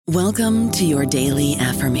Welcome to your daily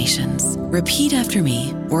affirmations. Repeat after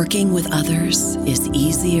me. Working with others is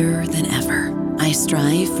easier than ever. I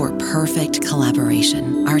strive for perfect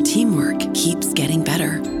collaboration. Our teamwork keeps getting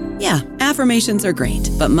better. Yeah, affirmations are great,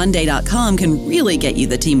 but Monday.com can really get you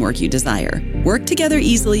the teamwork you desire. Work together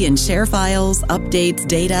easily and share files, updates,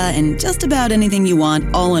 data, and just about anything you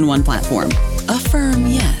want all in one platform. Affirm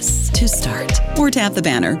yes to start, or tap the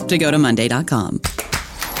banner to go to Monday.com.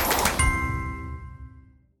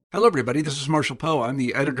 Hello, everybody. This is Marshall Poe. I'm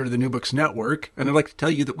the editor of the New Books Network, and I'd like to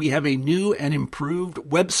tell you that we have a new and improved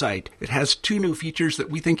website. It has two new features that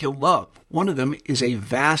we think you'll love. One of them is a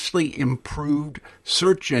vastly improved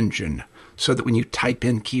search engine, so that when you type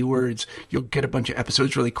in keywords, you'll get a bunch of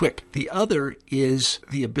episodes really quick. The other is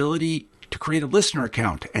the ability to create a listener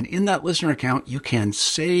account, and in that listener account, you can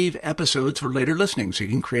save episodes for later listening, so you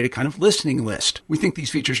can create a kind of listening list. We think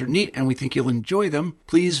these features are neat, and we think you'll enjoy them.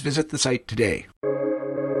 Please visit the site today.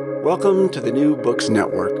 Welcome to the New Books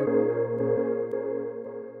Network.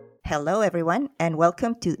 Hello, everyone, and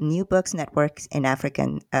welcome to New Books Networks in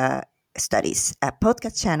African Studies, a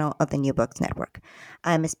podcast channel of the New Books Network.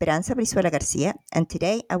 I'm Esperanza Brizuela Garcia, and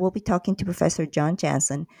today I will be talking to Professor John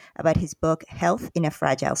Janzen about his book, Health in a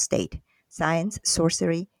Fragile State, Science,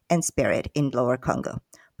 Sorcery, and Spirit in Lower Congo,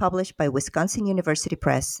 published by Wisconsin University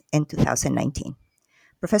Press in 2019.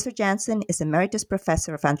 Professor Janzen is Emeritus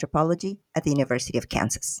Professor of Anthropology at the University of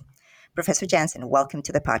Kansas. Professor Janzen, welcome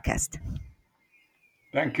to the podcast.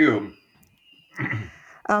 Thank you.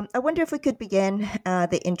 I wonder if we could begin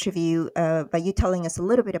the interview by you telling us a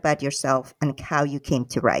little bit about yourself and how you came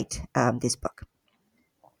to write this book.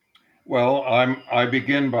 Well, I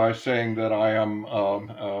begin by saying that I am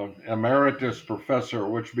emeritus professor,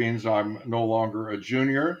 which means I'm no longer a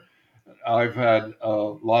junior. I've had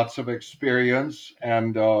lots of experience,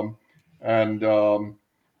 and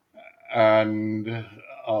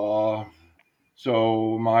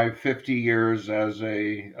so my 50 years as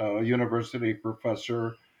a university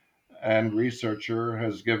professor and researcher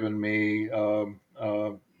has given me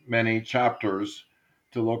many chapters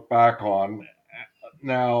to look back on.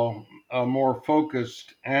 Now, a more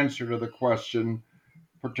focused answer to the question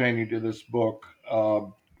pertaining to this book,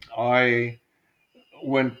 I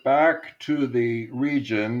went back to the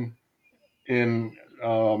region in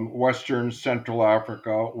Western Central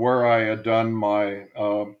Africa where I had done my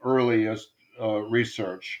earliest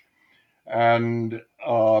research. And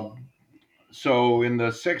so in the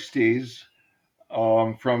 60s,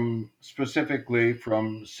 specifically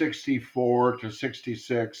from 64 to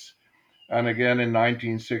 66, and again in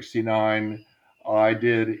 1969, I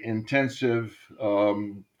did intensive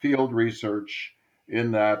field research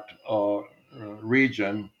in that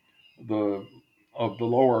region, of the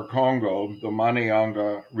Lower Congo, the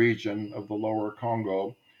Manianga region of the Lower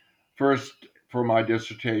Congo, first for my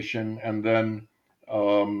dissertation and then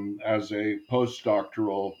as a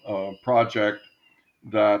postdoctoral project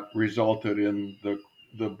that resulted in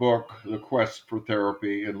the book, The Quest for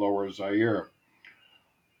Therapy in Lower Zaire.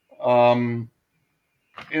 In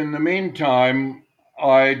the meantime,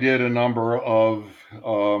 I did a number of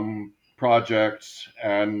projects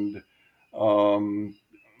and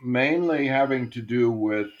mainly having to do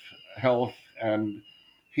with health and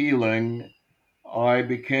healing. I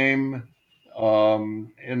became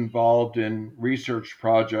involved in research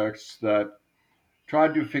projects that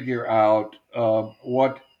tried to figure out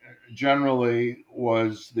what generally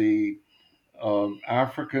was the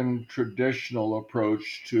African traditional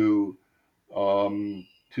approach to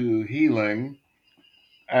healing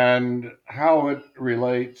and how it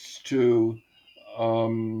relates to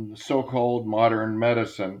so-called modern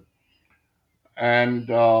medicine. And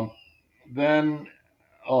then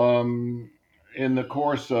in the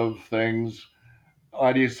course of things,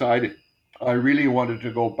 I decided I really wanted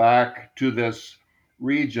to go back to this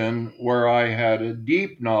region where I had a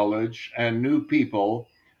deep knowledge and knew people,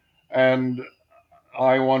 and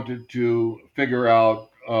I wanted to figure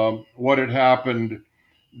out what had happened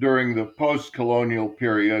during the post-colonial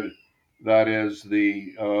period, that is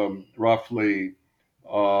the roughly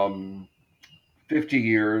 50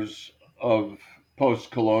 years of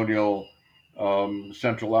post-colonial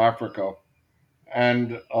Central Africa.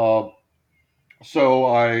 And so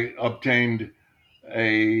I obtained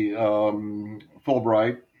a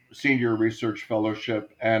Fulbright Senior Research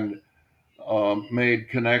Fellowship and made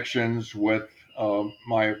connections with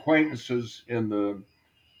my acquaintances in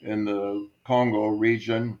the Congo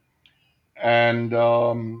region. And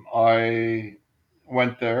I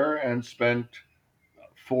went there and spent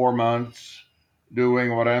 4 months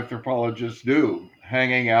doing what anthropologists do,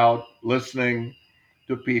 hanging out, listening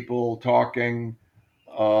to people, talking.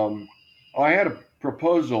 I had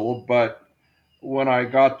proposal, but when I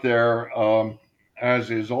got there,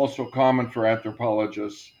 as is also common for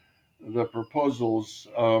anthropologists, the proposals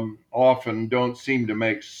often don't seem to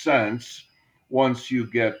make sense once you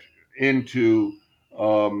get into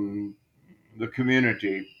the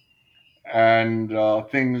community. And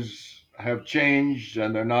things have changed,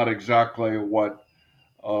 and they're not exactly what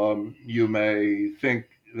you may think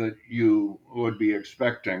that you would be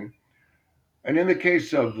expecting. And in the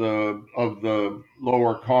case of the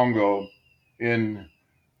Lower Congo, in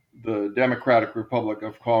the Democratic Republic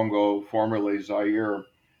of Congo, formerly Zaire,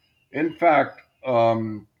 in fact,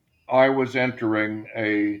 I was entering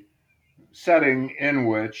a setting in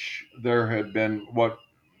which there had been what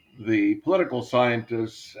the political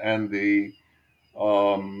scientists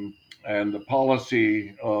um, and the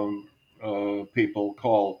policy people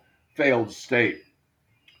call failed state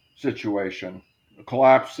situation, the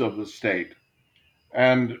collapse of the state,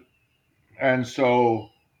 and and so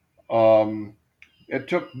um, it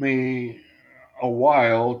took me a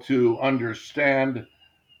while to understand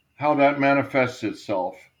how that manifests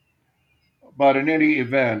itself. But in any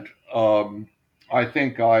event, I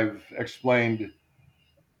think I've explained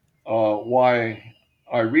why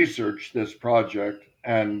I researched this project,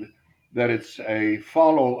 and that it's a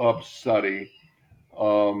follow up study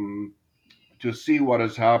um, to see what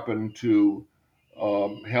has happened to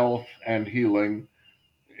health and healing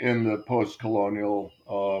in the post colonial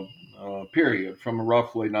period from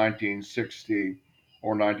roughly 1960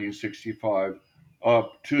 or 1965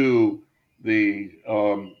 up to the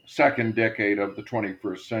second decade of the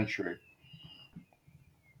 21st century.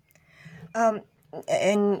 Um,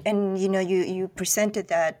 and you presented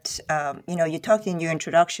that you talked in your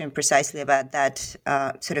introduction precisely about that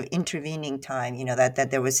sort of intervening time.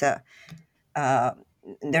 That there was uh,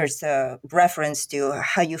 there's a reference to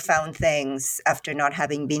how you found things after not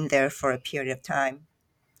having been there for a period of time,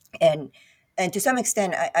 and and to some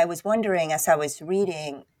extent, I was wondering as I was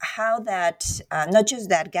reading how that not just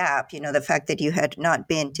that gap, the fact that you had not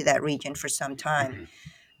been to that region for some time.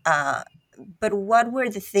 Uh, but what were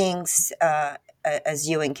the things as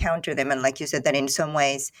you encounter them? And like you said, that in some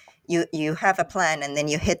ways you have a plan and then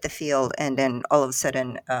you hit the field, and then all of a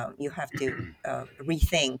sudden you have to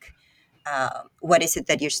rethink what is it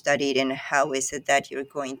that you studied and how is it that you're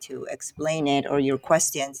going to explain it, or your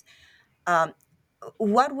questions. Um,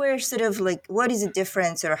 what were sort of like, what is the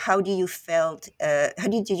difference, or how did you feel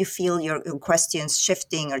your questions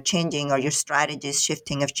shifting or changing, or your strategies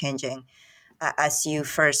shifting of changing as you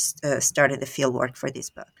first started the field work for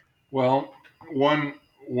this book? Well, one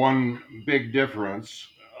one big difference.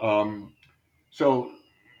 So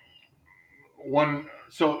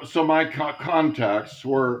so my contacts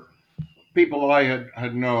were people I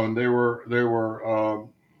had known. They were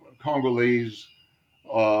Congolese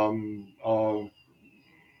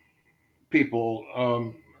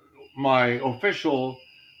people. My official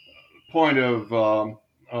point of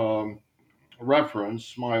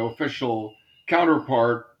reference, my official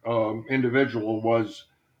counterpart individual was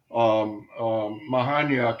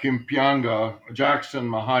Mahanya Kimpianga, Jackson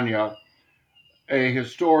Mahanya, a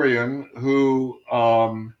historian who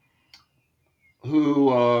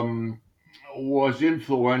was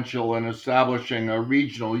influential in establishing a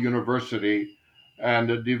regional university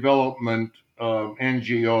and a development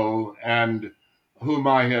NGO, and whom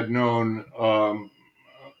I had known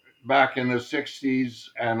back in the 60s,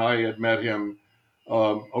 and I had met him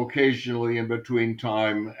occasionally in between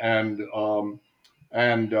time, and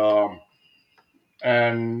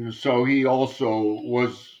and so he also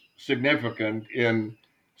was significant in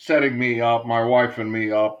setting me up, my wife and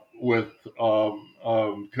me up with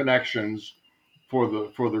connections for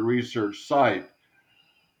the research site.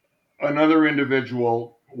 Another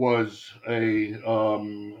individual was a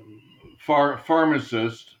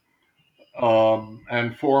pharmacist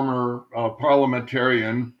and former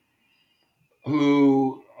parliamentarian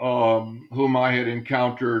whom I had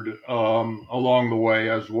encountered along the way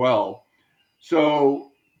as well.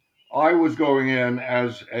 So I was going in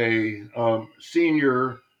as a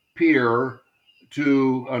senior peer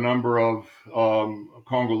to a number of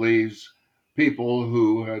Congolese people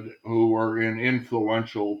who were in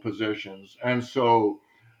influential positions, and so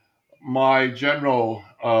my general,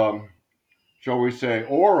 shall we say,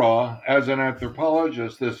 aura as an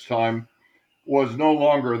anthropologist this time was no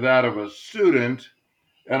longer that of a student,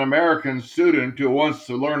 an American student who wants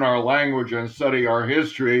to learn our language and study our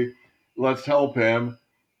history. Let's help him.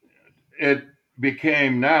 It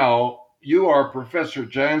became now, you are Professor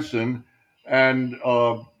Janzen, and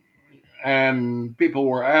and people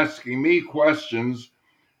were asking me questions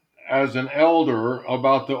as an elder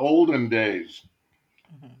about the olden days.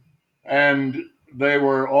 Mhm. And they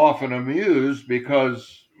were often amused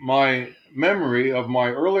because my memory of my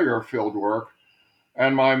earlier field work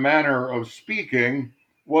and my manner of speaking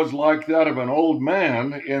was like that of an old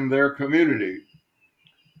man in their community.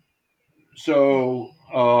 So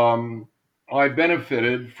I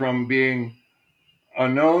benefited from being a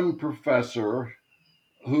known professor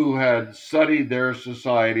who had studied their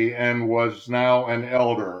society and was now an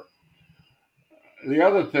elder. The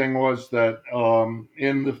other thing was that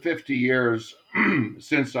in the 50 years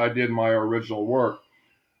since I did my original work,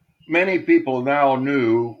 many people now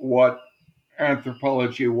knew what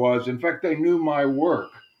anthropology was. In fact, they knew my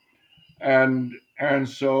work, and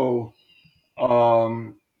so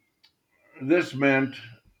um, this meant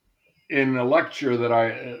in a lecture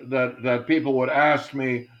that people would ask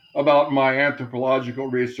me about my anthropological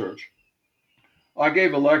research. I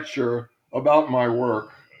gave a lecture about my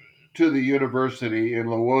work to the university in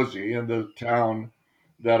Luozi, in the town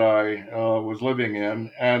that I was living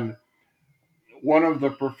in, and one of the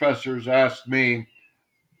professors asked me,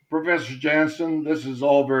 Professor Janzen, this is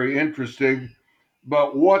all very interesting,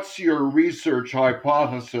 but what's your research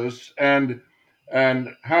hypothesis, and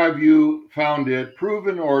have you found it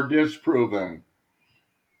proven or disproven?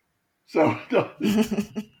 So,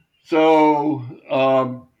 so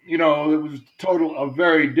it was a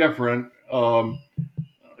very different,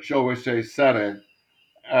 shall we say, setting,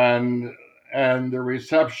 and the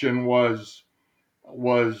reception was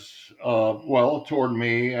well toward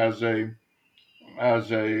me as a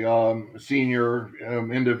senior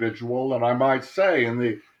individual, and I might say in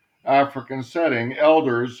the African setting,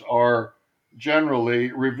 elders are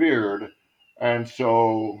generally revered, and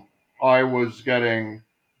so I was getting,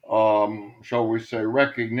 shall we say,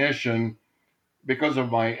 recognition because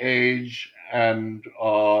of my age, and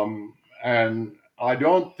I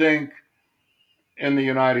don't think in the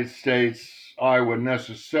United States I would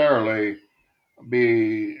necessarily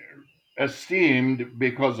be esteemed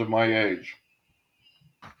because of my age.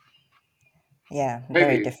 Yeah,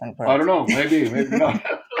 very Maybe. different I don't world. know. Maybe not.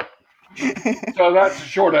 So that's a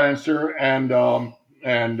short answer,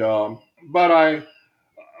 but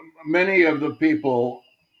many of the people,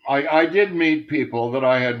 I did meet people that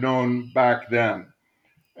I had known back then,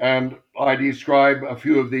 and I describe a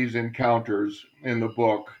few of these encounters in the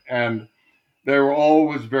book, and they were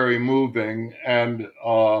always very moving, and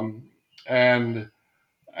and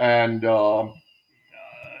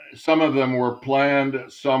some of them were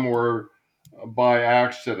planned, some were by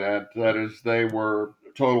accident. That is, they were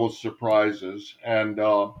total surprises, and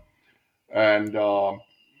the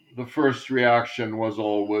first reaction was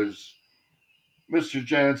always, "Mr.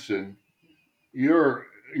 Janzen, you're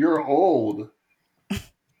old,"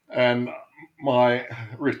 and my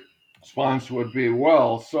response would be,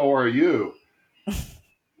 "Well, so are you,"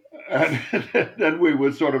 and then we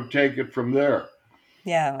would sort of take it from there.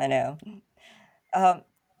 Yeah, I know. Um,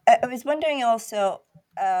 I was wondering also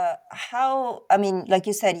how, I mean, like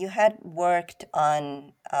you said, you had worked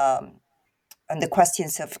on the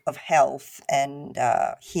questions of health and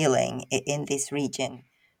healing in this region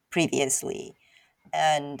previously.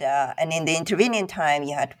 And in the intervening time,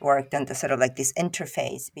 you had worked on the sort of like this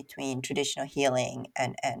interface between traditional healing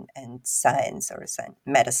and science or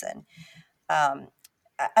medicine. Um,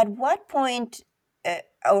 at what point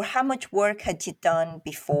or how much work had you done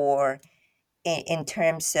before in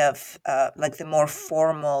terms of like the more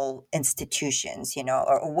formal institutions,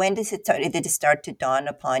 or when did it start to dawn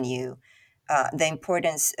upon you the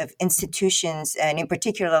importance of institutions, and in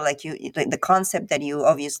particular, like the concept that you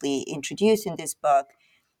obviously introduced in this book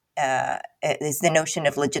is the notion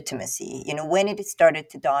of legitimacy. When it started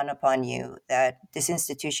to dawn upon you that these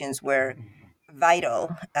institutions were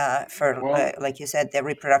vital for, Well, like you said,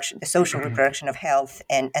 the social reproduction of health,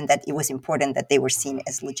 and that it was important that they were seen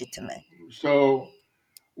as legitimate. so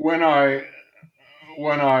when I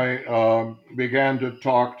began to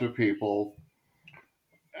talk to people,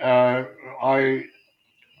 uh, I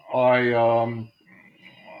I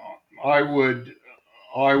I would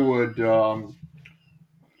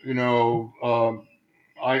you know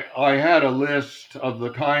I had a list of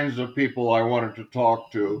the kinds of people I wanted to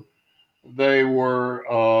talk to. They were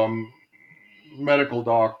medical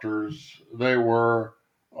doctors. They were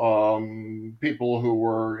people who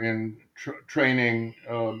were in training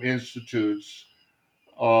institutes.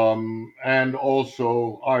 And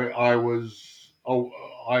also, I was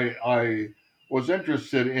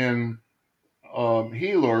interested in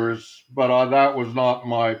healers, but that was not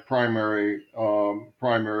my primary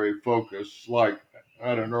focus, like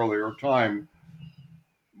at an earlier time.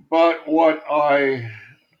 But what I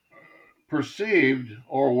perceived,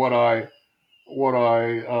 or what I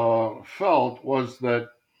felt, was that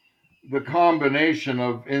the combination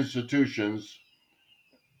of institutions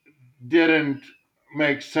didn't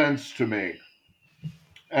make sense to me.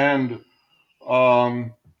 And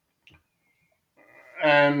um,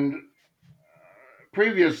 and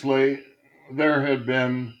previously there had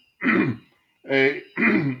been a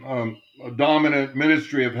dominant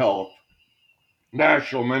Ministry of Health,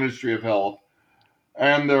 National Ministry of Health,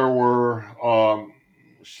 and there were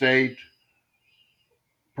state,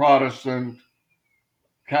 Protestant,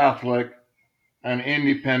 Catholic, and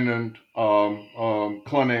independent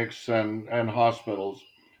clinics and hospitals,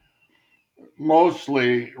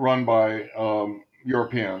 mostly run by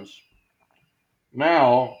Europeans.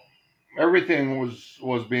 Now everything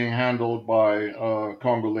was being handled by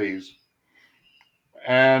Congolese,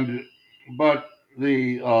 and but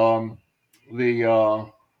the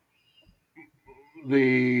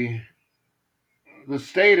the the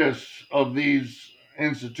status of these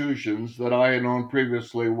institutions that I had known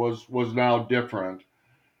previously was now different.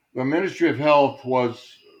 The Ministry of Health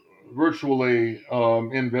was virtually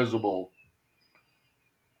invisible,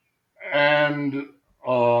 and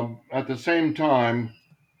at the same time,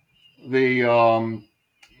 the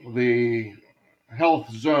the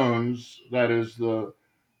health zones, that is the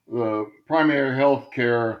primary health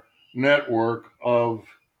care network of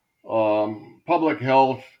public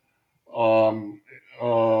health um,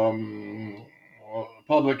 um,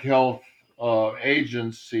 public health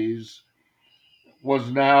agencies,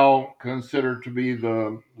 was now considered to be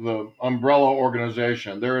the umbrella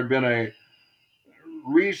organization. There had been a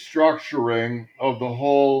restructuring of the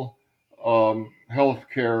whole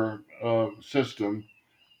healthcare system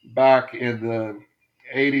back in the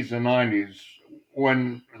 80s and 90s,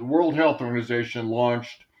 when the World Health Organization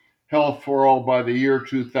launched Health for All by the year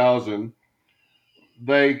 2000.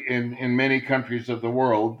 They, in many countries of the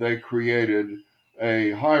world, they created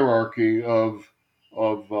a hierarchy of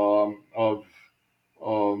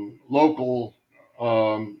local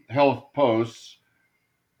health posts,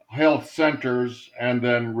 health centers, and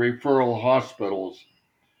then referral hospitals.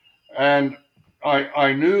 And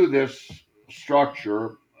I knew this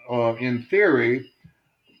structure in theory,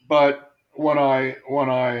 but when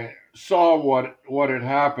I saw what had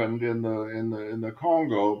happened in the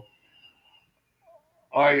Congo,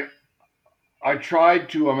 I I tried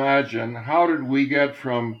to imagine how did we get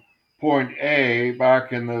from point A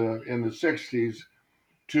back in the 60s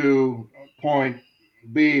to point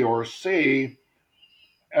B or C,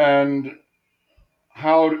 and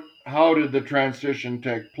how did the transition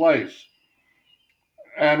take place?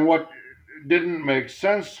 And what didn't make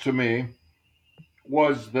sense to me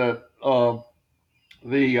was that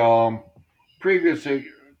the previous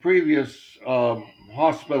previous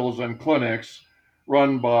hospitals and clinics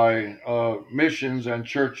run by missions and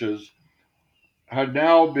churches had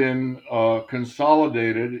now been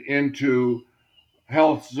consolidated into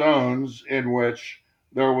health zones in which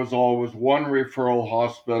there was always one referral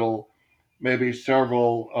hospital, maybe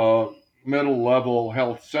several middle level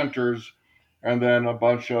health centers, and then a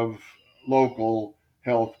bunch of local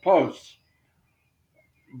health posts.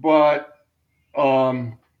 But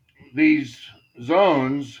these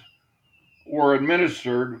zones were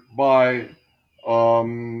administered by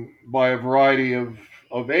a variety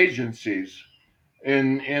of agencies.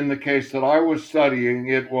 In the case that I was studying,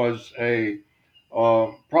 it was a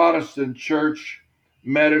Protestant church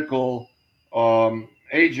medical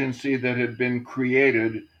agency that had been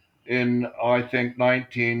created in, I think,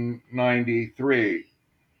 1993.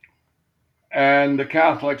 And the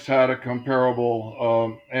Catholics had a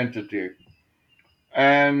comparable entity.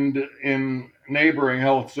 And in neighboring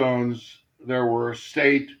health zones, there were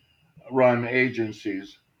state run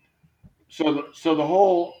agencies. So the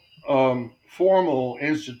whole formal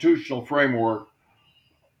institutional framework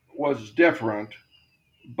was different,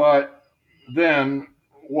 but then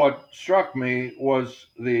what struck me was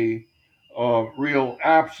the real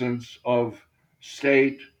absence of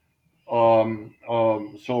state, so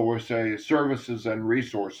we'll say, services and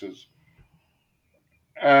resources.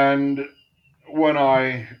 And when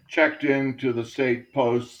I checked into the state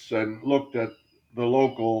posts and looked at the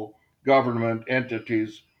local government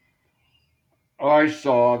entities, I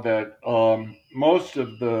saw that most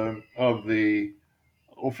of the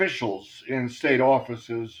officials in state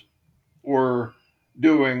offices were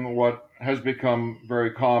doing what has become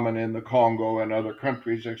very common in the Congo and other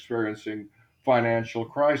countries experiencing financial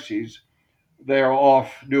crises. They are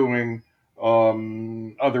off doing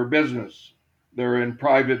other business. They're in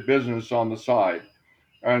private business on the side.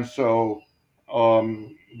 And so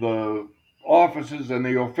the offices and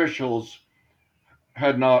the officials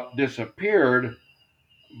had not disappeared,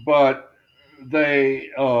 but they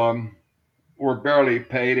were barely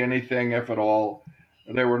paid anything, if at all.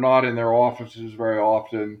 They were not in their offices very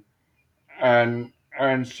often, and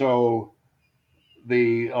so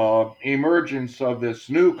the emergence of this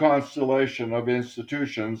new constellation of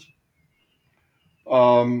institutions,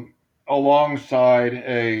 um, alongside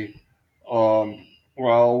a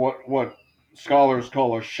what scholars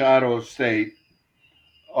call a shadow state,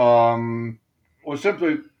 was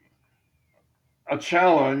simply a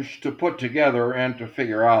challenge to put together and to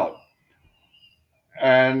figure out.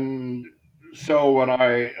 And so when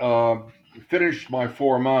I finished my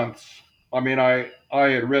 4 months, I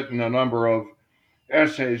had written a number of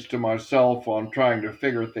essays to myself on trying to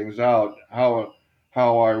figure things out, how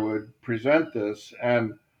I would present this,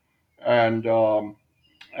 and and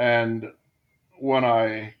when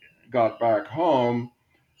I got back home,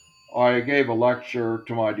 I gave a lecture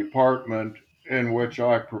to my department in which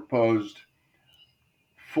I proposed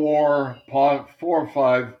four or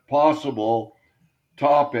five possible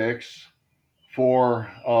topics for,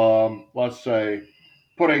 let's say,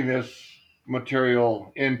 putting this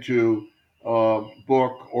material into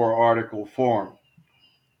book or article form.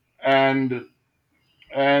 And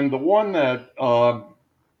the one that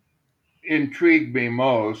intrigued me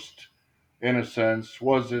most, in a sense,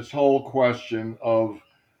 was this whole question of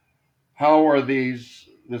how are this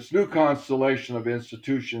new constellation of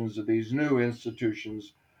institutions, these new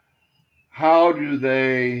institutions, how do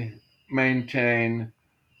they maintain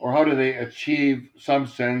or how do they achieve some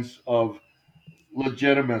sense of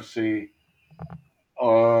legitimacy,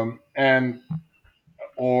 and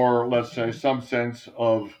or let's say some sense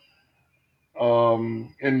of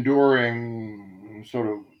enduring sort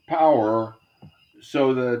of power,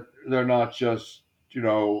 so that they're not just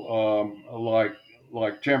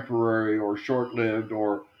like temporary or short-lived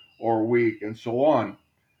or weak and so on.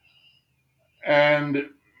 And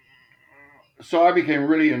so I became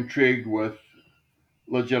really intrigued with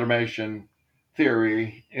legitimation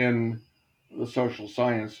theory in the social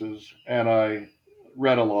sciences, and I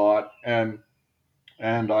read a lot, and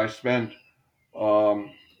I spent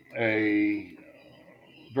a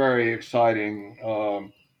very exciting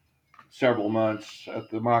several months at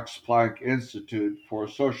the Max Planck Institute for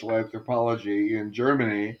Social Anthropology in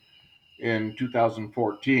Germany in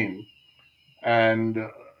 2014. And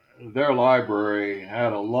their library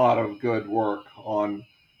had a lot of good work on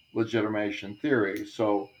legitimation theory.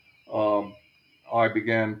 So um, I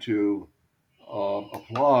began to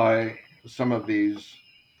apply some of these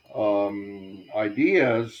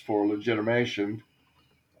ideas for legitimation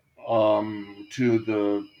to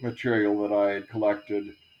the material that I had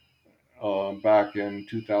collected back in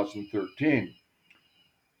 2013,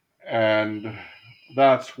 and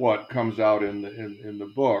that's what comes out in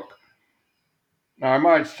the book. Now, I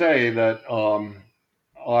might say that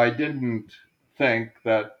I didn't think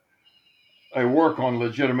that a work on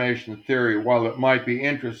legitimation theory, while it might be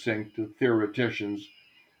interesting to theoreticians,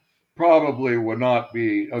 probably would not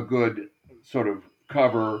be a good sort of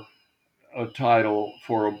cover a title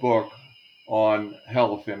for a book on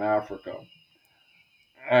health in Africa.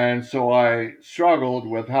 And so I struggled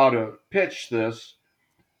with how to pitch this.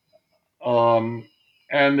 And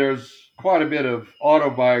there's quite a bit of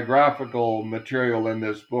autobiographical material in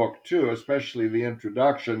this book too, especially the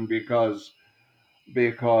introduction, because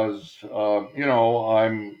I'm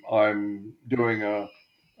doing a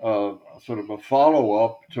sort of a follow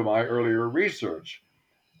up to my earlier research,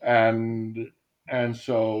 and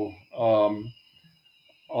so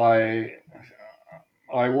I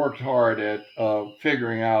I worked hard at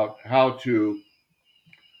figuring out how to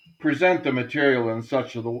present the material in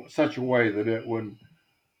such a way that it would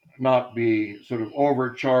not be sort of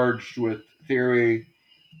overcharged with theory,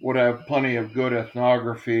 would have plenty of good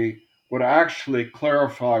ethnography, would actually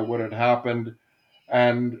clarify what had happened,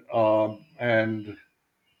 and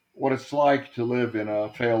what it's like to live in a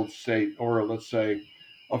failed state, or let's say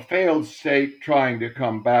a failed state trying to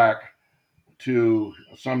come back to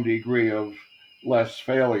some degree of less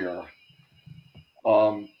failure.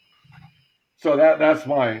 Um, so that's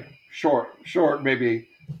my short, maybe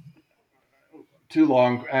too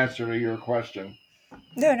long answer to your question.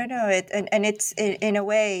 No. And it's in a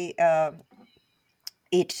way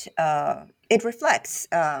it reflects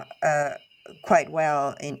quite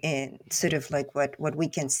well in sort of like what we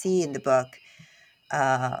can see in the book,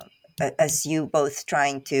 as you both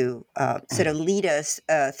trying to sort of lead us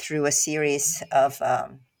through a series of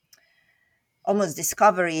almost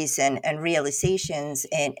discoveries and realizations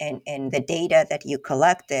and the data that you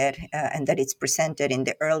collected, and that it's presented in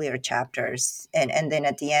the earlier chapters, and then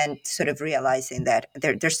at the end sort of realizing that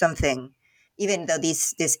there's something, even though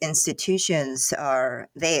these institutions are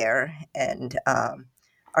there and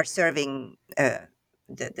are serving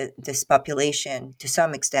this population to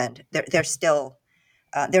some extent, there's still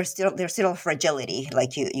there's still fragility,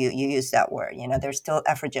 like you use that word. There's still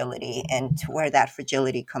a fragility, and where that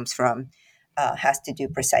fragility comes from has to do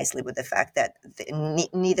precisely with the fact that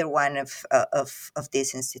neither one of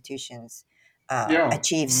these institutions Yeah.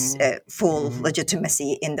 achieves Hmm. full Hmm.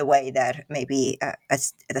 legitimacy in the way that maybe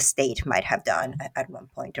the state might have done at one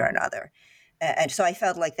point or another. And so I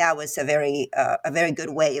felt like that was a very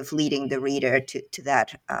good way of leading the reader to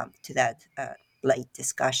that late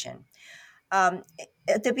discussion. Um,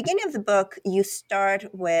 at the beginning of the book, you start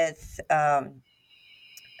with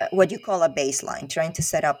what you call a baseline, trying to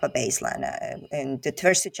set up a baseline. In the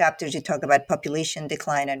first two chapters, you talk about population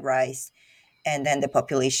decline and rise, and then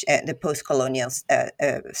the post-colonial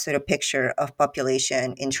sort of picture of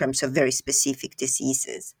population in terms of very specific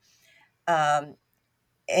diseases. Um,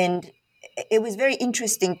 and it was very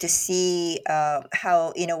interesting to see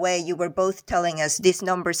how, in a way, you were both telling us these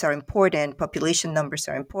numbers are important, population numbers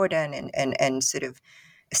are important, and sort of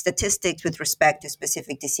statistics with respect to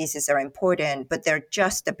specific diseases are important, but they're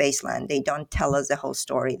just a baseline. They don't tell us the whole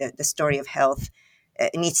story. The story of health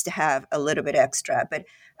needs to have a little bit extra. But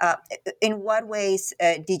uh, in what ways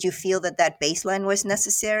did you feel that that baseline was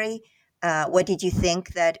necessary? What did you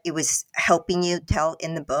think that it was helping you tell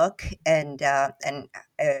in the book, and how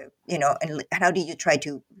did you try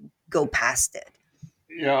to go past it?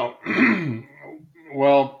 Yeah.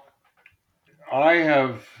 Well, I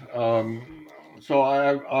have. So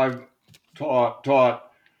I've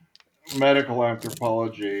taught medical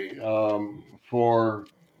anthropology for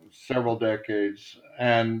several decades,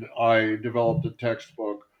 and I developed a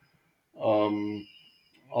textbook um,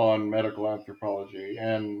 on medical anthropology,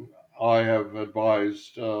 and I have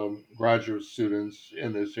advised graduate students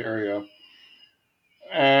in this area.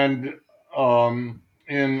 And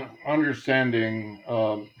in understanding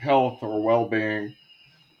health or well-being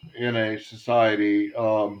in a society,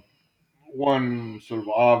 one sort of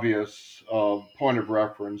obvious point of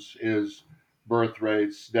reference is birth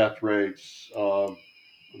rates, death rates,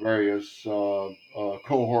 various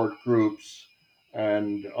cohort groups,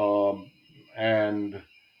 and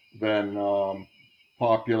then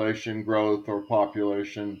population growth or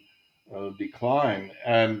population decline,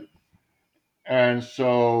 and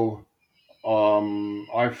so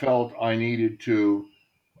I felt I needed to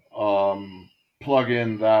um, plug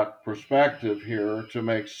in that perspective here to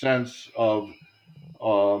make sense of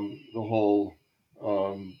the whole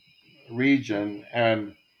um, region,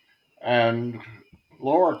 and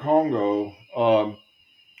Lower Congo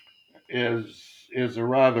is a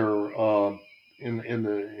rather in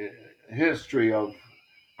the history of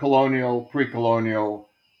colonial pre-colonial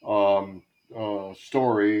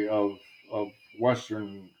story of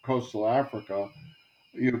Western coastal Africa.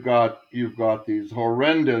 You've got these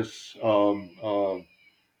horrendous sort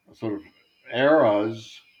of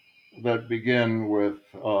eras that begin with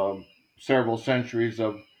several centuries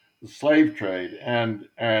of the slave trade, and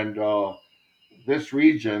this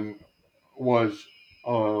region was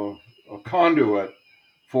a conduit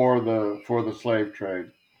for the slave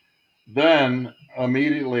trade. Then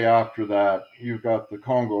immediately after that, you've got the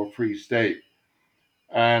Congo Free State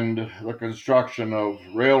and the construction of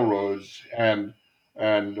railroads and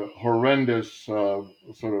horrendous sort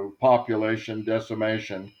of population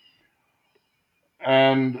decimation.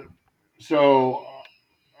 And so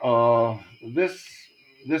uh, this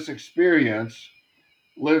this experience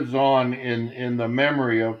lives on in the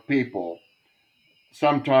memory of people,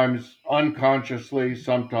 sometimes unconsciously,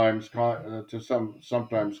 sometimes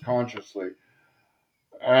consciously,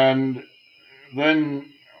 and then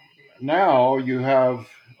now you have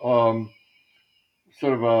um,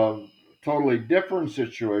 sort of a totally different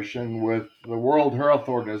situation with the World Health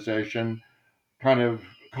Organization kind of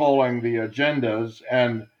calling the agendas,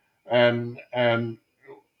 and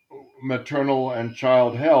maternal and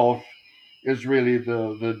child health is really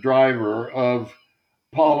the driver of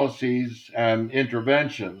policies and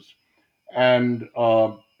interventions, and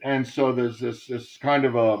so there's this kind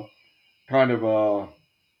of a I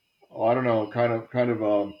don't know kind of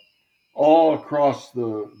a all across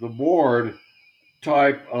the board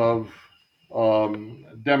type of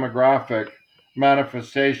demographic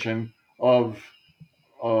manifestation of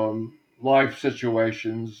life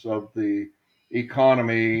situations of the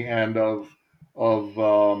economy and of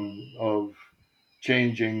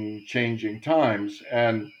changing times,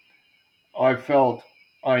 and I felt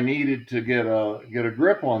I needed to get a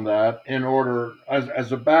grip on that in order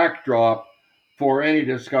as a backdrop for any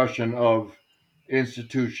discussion of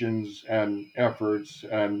institutions and efforts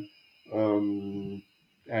um, and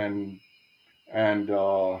and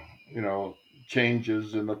you know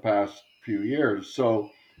changes in the past few years. So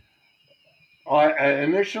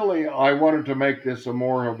initially I wanted to make this a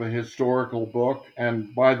more of a historical book,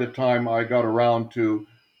 and by the time I got around to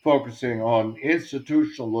focusing on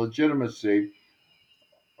institutional legitimacy,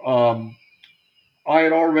 um, I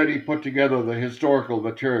had already put together the historical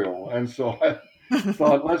material, and so I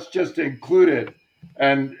thought let's just include it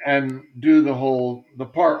and do the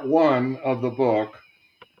part one of the book,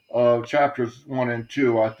 chapters 1 and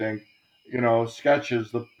 2. I think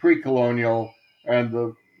sketches the pre-colonial and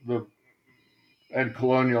the and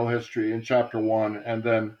colonial history in chapter 1, and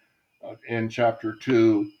then in chapter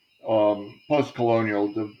 2,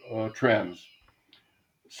 post-colonial trends.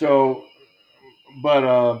 So,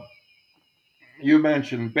 but you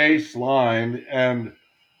mentioned baseline, and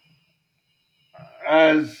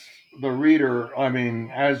as the reader, I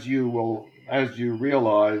mean, as you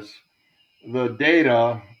realize, the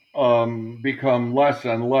data become less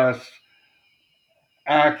and less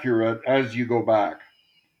accurate as you go back,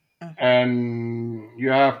 and you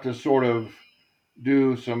have to sort of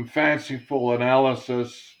do some fanciful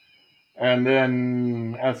analysis, and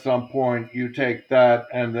then at some point you take that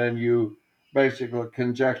and then you basically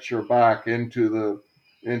conjecture back into the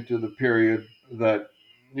period that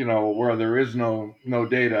where there is no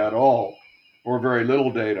data at all, or very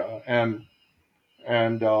little data. And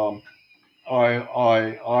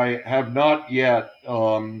I have not yet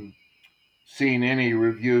seen any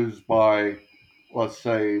reviews by, let's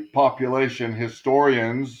say, population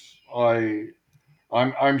historians.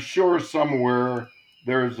 I'm sure somewhere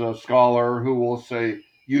there's a scholar who will say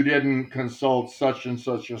you didn't consult such and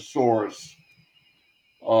such a source,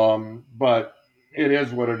 but it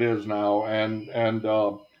is what it is now, and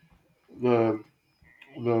the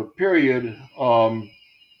the period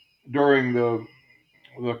during the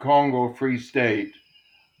Congo Free State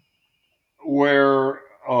where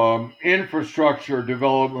infrastructure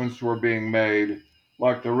developments were being made,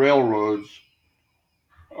 like the railroads,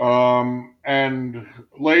 and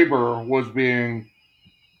labor was being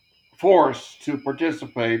forced to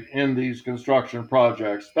participate in these construction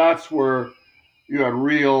projects. That's where you had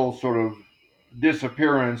real sort of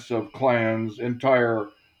disappearance of clans, entire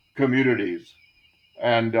communities,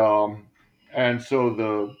 and so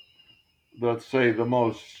the let's say the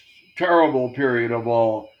most terrible period of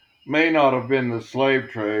all may not have been the slave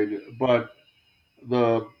trade, but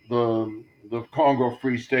the Congo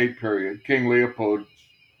Free State period, King Leopold's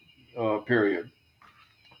period,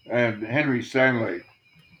 and Henry Stanley.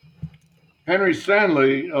 Henry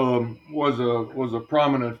Stanley was a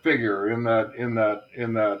prominent figure in that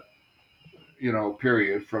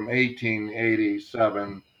period from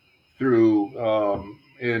 1887 through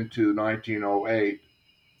into 1908.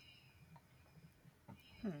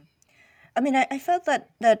 I mean, I felt that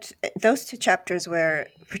those two chapters were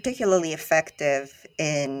particularly effective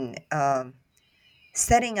in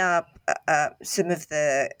setting up some of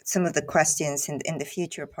the questions in the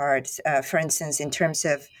future parts. For instance, in terms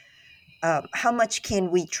of how much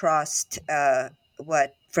can we trust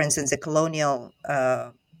what, for instance, the colonial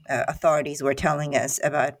authorities were telling us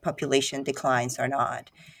about population declines or not?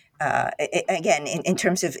 Again, in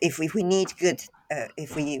terms of if we need good,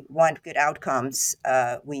 if we want good outcomes,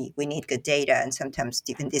 we need good data, and sometimes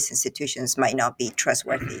even these institutions might not be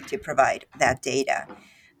trustworthy to provide that data.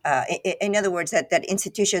 In other words, that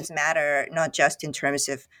institutions matter not just in terms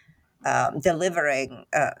of delivering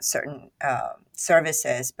certain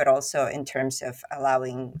services, but also in terms of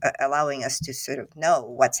allowing us to sort of know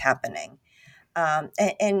what's happening. And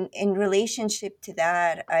in relationship to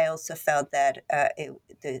that, I also felt that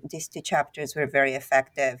these two chapters were very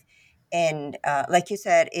effective, and like you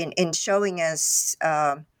said, in showing us.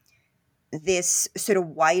 This sort of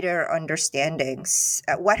wider understandings,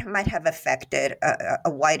 what might have affected a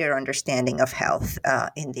wider understanding of health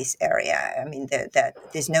in this area. I mean, that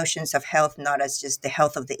these notions of health, not as just the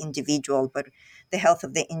health of the individual, but the health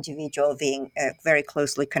of the individual being very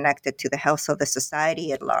closely connected to the health of the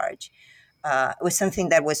society at large, was something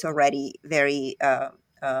that was already very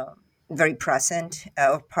present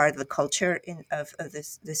or part of the culture of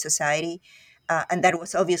this society. And that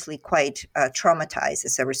was obviously quite traumatized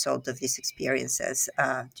as a result of these experiences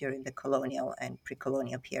during the colonial and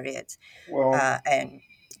pre-colonial periods. Well, And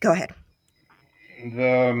go ahead.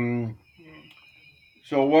 the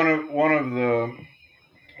so one of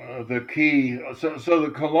the key, so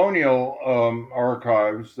the colonial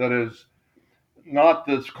archives, that is not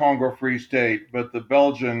this Congo Free State, but the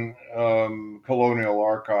Belgian colonial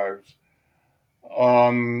archives.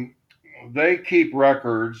 Um, they keep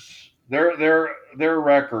records. Their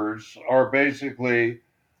records are basically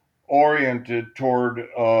oriented toward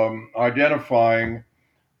identifying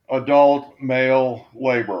adult male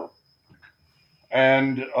labor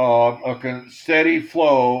and a steady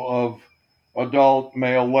flow of adult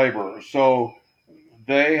male labor. So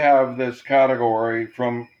they have this category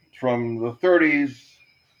from the 30s,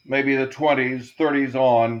 maybe the 20s, 30s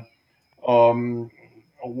on, homme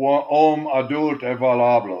adulte et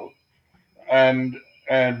valable, and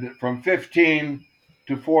from 15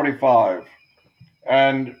 to 45,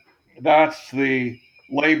 and that's the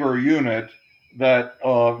labor unit that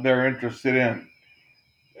they're interested in.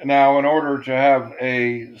 Now, in order to have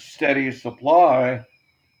a steady supply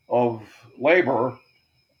of labor,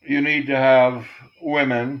 you need to have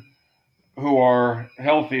women who are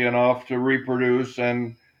healthy enough to reproduce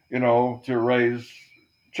and, to raise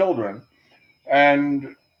children.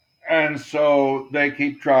 And so they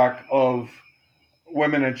keep track of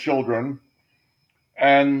women and children.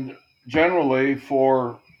 And generally,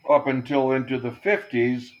 for up until into the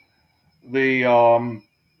 50s,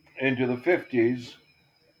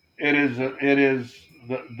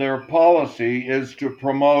 their policy is to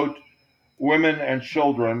promote women and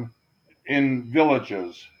children in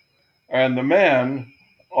villages, and the men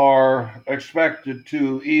are expected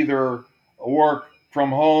to either work from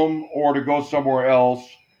home or to go somewhere else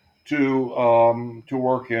to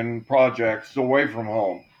work in projects away from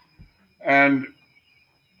home, and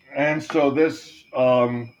so this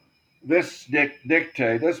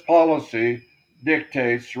policy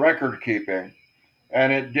dictates record keeping,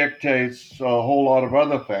 and it dictates a whole lot of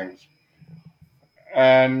other things.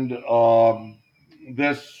 And as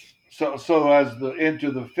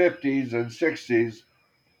into the 50s and 60s,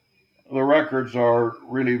 the records are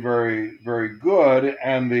really very, very good,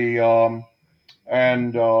 and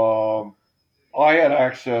I had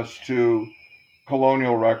access to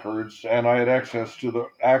colonial records, and I had access to the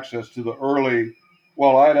early.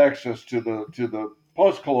 Well, I had access to the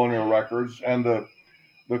post-colonial records, and the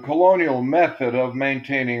colonial method of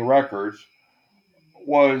maintaining records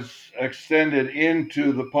was extended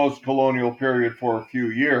into the post-colonial period for a few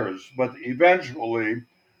years, but eventually,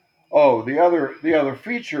 the other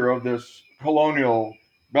feature of this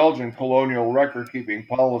Belgian colonial record-keeping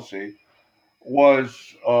policy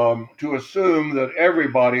was to assume that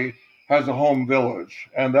everybody has a home village,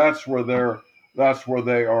 and that's where they are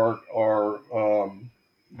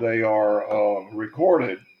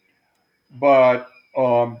recorded. But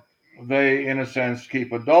they, in a sense,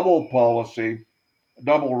 keep a double policy,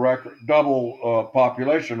 double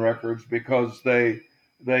population records, because they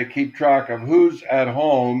keep track of who's at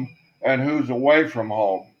home and who's away from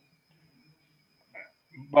home.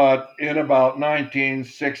 But in about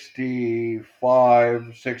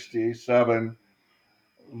 1965, 67,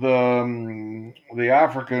 the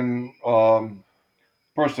African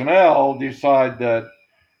personnel decide that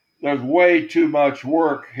there's way too much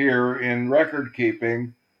work here in record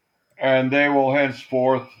keeping, and they will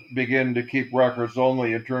henceforth begin to keep records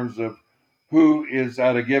only in terms of who is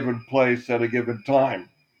at a given place at a given time.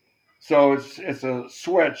 So it's a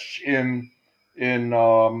switch in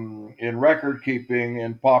record keeping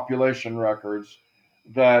in population records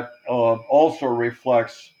that also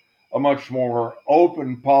reflects a much more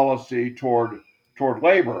open policy toward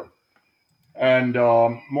labor and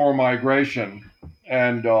more migration,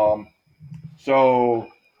 and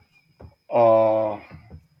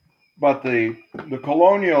but the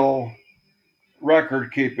colonial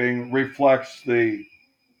record keeping reflects the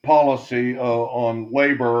policy on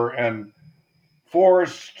labor and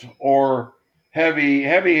forced or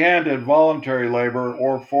heavy-handed voluntary labor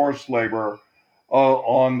or forced labor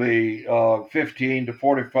on the 15 to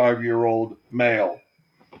 45-year-old male.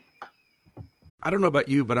 I don't know about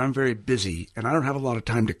you, but I'm very busy, and I don't have a lot of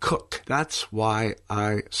time to cook. That's why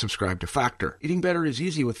I subscribe to Factor. Eating better is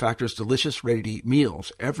easy with Factor's delicious, ready-to-eat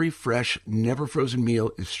meals. Every fresh, never frozen meal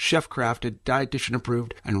is chef-crafted, dietitian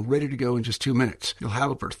approved, and ready to go in just 2 minutes. You'll have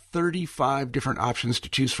over 35 different options to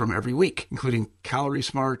choose from every week, including Calorie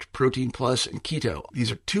Smart, Protein Plus, and Keto.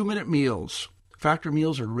 These are 2-minute meals. Factor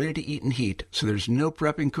meals are ready to eat and heat, so there's no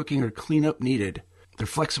prepping, cooking, or cleanup needed. They're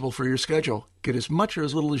flexible for your schedule. Get as much or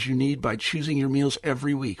as little as you need by choosing your meals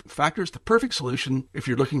every week. Factor is the perfect solution if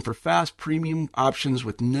you're looking for fast, premium options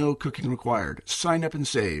with no cooking required. Sign up and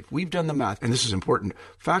save. We've done the math, and this is important.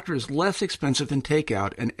 Factor is less expensive than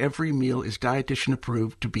takeout, and every meal is dietitian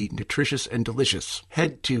approved to be nutritious and delicious.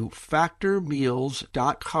 Head to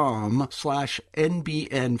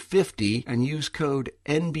factormeals.com/NBN50 and use code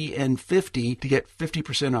NBN50 to get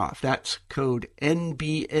 50% off. That's code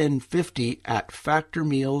NBN50 at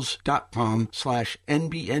factormeals.com/NBN50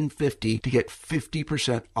 to get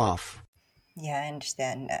 50% off. Yeah, I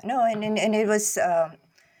understand. No, and it was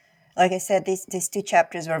Like I said, these two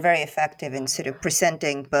chapters were very effective in sort of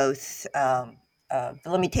presenting both the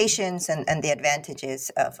limitations and the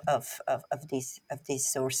advantages of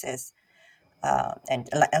these sources, and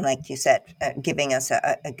like you said, giving us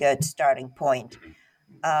a good starting point.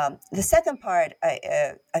 The second part,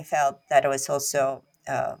 I felt that it was also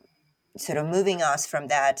sort of moving us from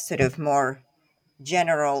that sort of more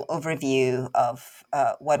general overview of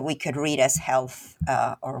what we could read as health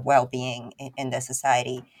or well-being in the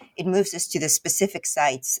society. It moves us to the specific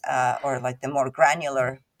sites or like the more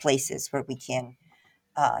granular places where we can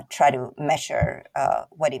try to measure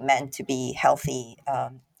what it meant to be healthy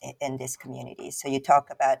in this community. So you talk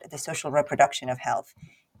about the social reproduction of health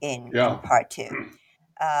in Yeah. part two.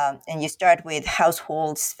 And you start with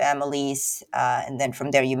households, families, and then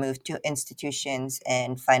from there you move to institutions,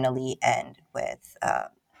 and finally end with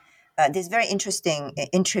these very interesting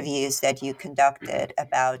interviews that you conducted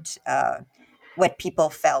about what people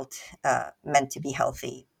felt meant to be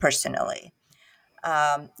healthy personally.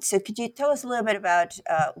 So, could you tell us a little bit about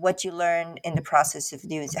what you learned in the process of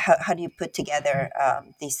doing? How do you put together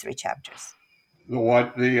these three chapters? The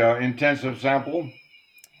what? The intensive sample?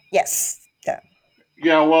 Yes. Yeah.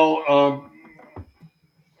 Yeah, well,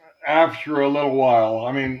 after a little while,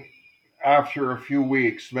 I mean, after a few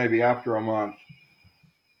weeks, maybe after a month,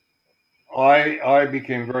 I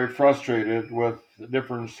became very frustrated with the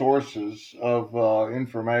different sources of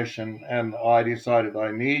information, and I decided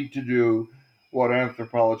I need to do what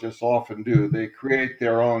anthropologists often do. They create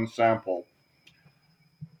their own sample.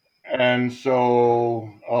 And so,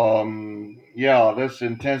 yeah, this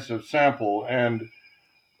intensive sample, and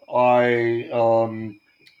I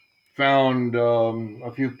found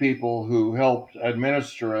a few people who helped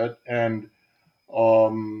administer it, and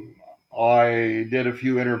um, I did a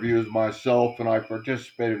few interviews myself, and I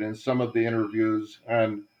participated in some of the interviews,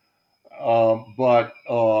 and but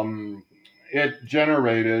it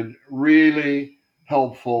generated really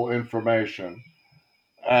helpful information,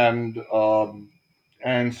 and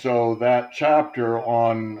so that chapter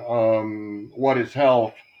on what is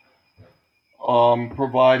health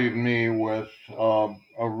provided me with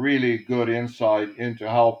a really good insight into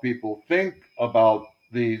how people think about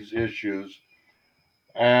these issues.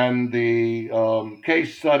 And the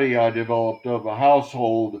case study I developed of a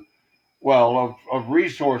household, well, of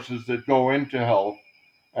resources that go into health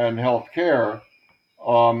and healthcare,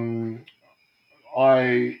 um,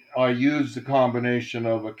 I used the combination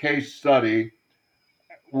of a case study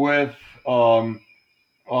with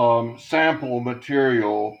sample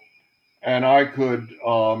material, and I could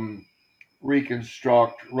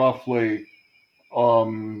reconstruct roughly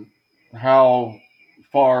how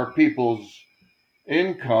far people's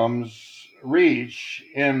incomes reach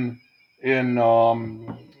in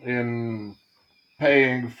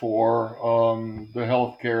paying for the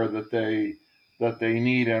health care that they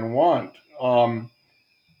need and want.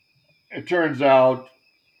 It turns out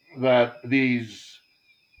that these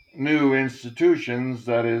new institutions,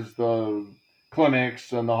 that is the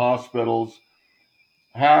clinics and the hospitals,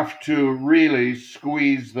 have to really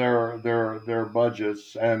squeeze their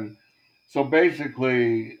budgets, and so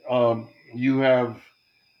basically you have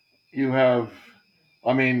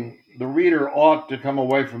I mean, the reader ought to come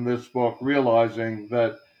away from this book realizing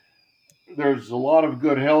that there's a lot of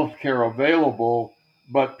good health care available,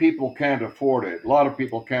 but people can't afford it. A lot of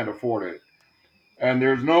people can't afford it, and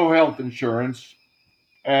there's no health insurance,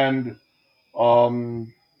 and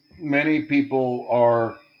um, many people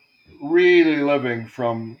are really living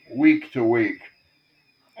from week to week,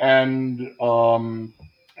 and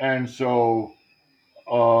so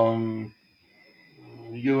um,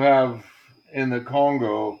 you have in the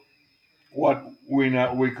Congo what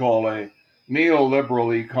we call a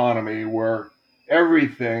neoliberal economy, where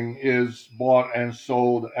everything is bought and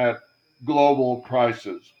sold at global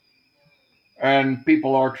prices, and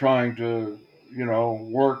people are trying to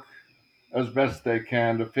work as best they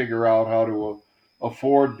can to figure out how to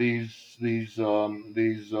afford these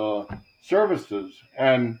services,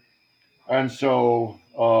 and so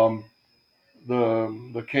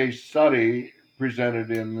the case study presented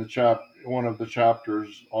in one of the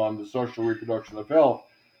chapters on the social reproduction of health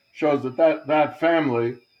shows that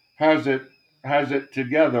family has it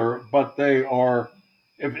together, but they are,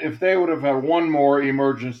 if they would have had one more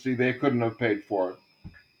emergency, they couldn't have paid for it.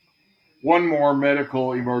 One more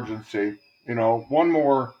medical emergency, one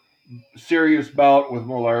more serious bout with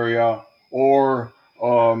malaria, or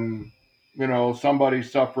somebody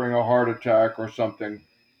suffering a heart attack or something,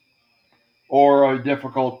 or a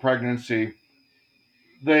difficult pregnancy,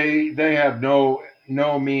 they have no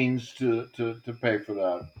means to pay for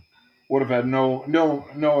that. would have had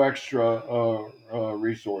no extra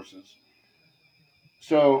resources.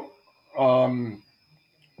 So um,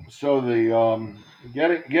 so the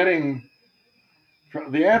getting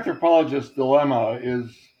the anthropologist's dilemma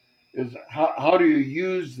is how do you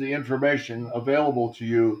use the information available to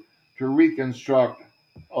you to reconstruct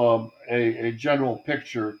a general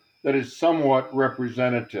picture that is somewhat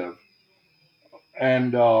representative,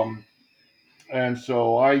 and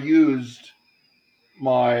so I used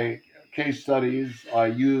my case studies, I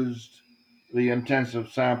used the intensive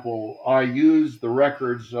sample, I used the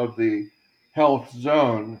records of the health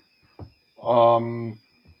zone, um,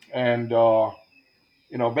 and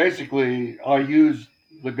basically I used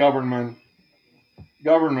the government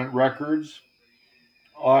records.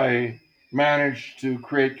 I managed to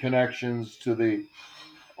create connections to the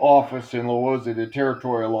office in Lwozi, the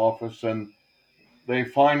territorial office, and they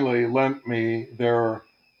finally lent me their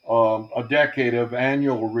a decade of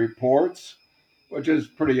annual reports, which is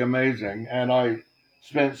pretty amazing. And I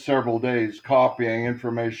spent several days copying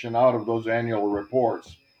information out of those annual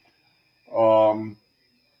reports. Um,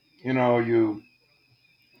 you know, you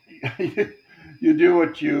you do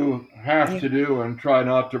what you have Yeah. to do and try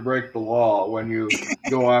not to break the law when you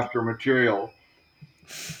go after material.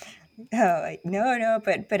 Oh, no, no,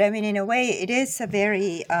 but I mean, in a way, it is a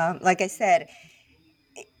very, like I said,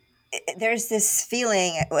 there's this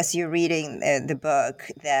feeling as you're reading the book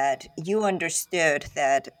that you understood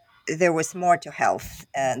that there was more to health.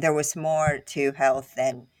 There was more to health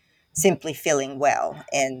than simply feeling well,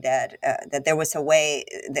 and that there was a way,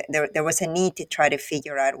 that there was a need to try to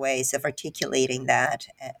figure out ways of articulating that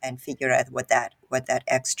and figure out what that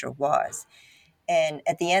extra was. And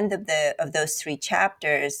at the end of those three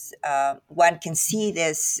chapters, one can see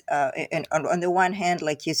this, and on the one hand,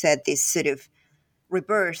 like you said, this sort of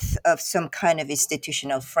rebirth of some kind of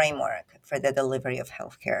institutional framework for the delivery of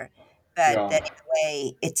healthcare, but Yeah, that in a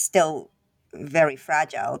way it's still very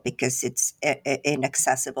fragile because it's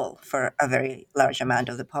inaccessible for a very large amount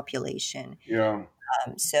of the population. yeah,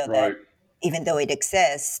 So that right. even though it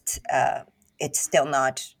exists, it's still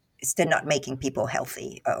not it's still not making people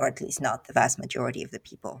healthy, or at least not the vast majority of the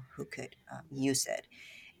people who could use it.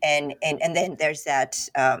 And then there's that,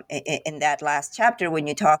 in that last chapter when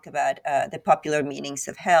you talk about the popular meanings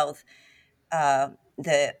of health,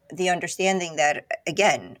 the understanding that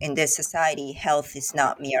again in this society health is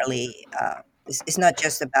not merely is not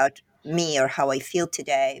just about me or how I feel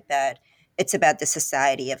today, but it's about the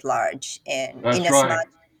society at large. And in That's as right. much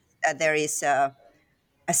there is a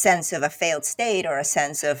sense of a failed state or a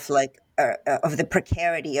sense of like of the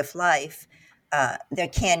precarity of life, there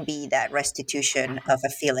can be that restitution of a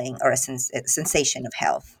feeling or a sensation of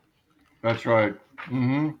health. That's right.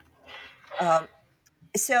 Hmm. Um,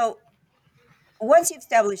 so once you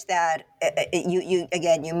establish that, you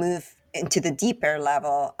again you move into the deeper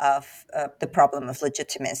level of the problem of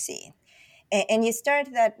legitimacy, and you start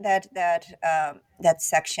that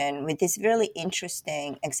section with this really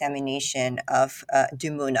interesting examination of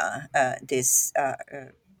Dumuna, this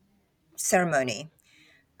ceremony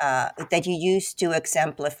that you use to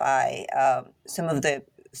exemplify some of the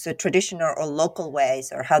so traditional or local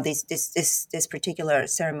ways, or how this particular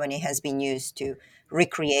ceremony has been used to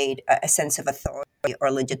recreate a sense of authority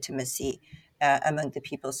or legitimacy among the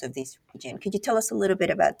peoples of this region. Could you tell us a little bit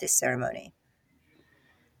about this ceremony?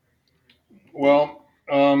 Well,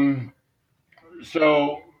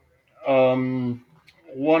 so um,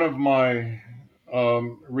 one of my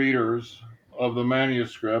readers of the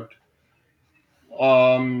manuscript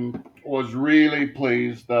was really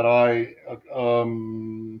pleased that I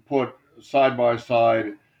put side by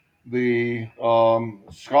side the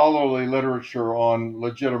scholarly literature on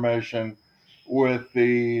legitimation with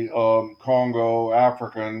the Congo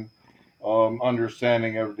African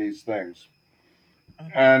understanding of these things.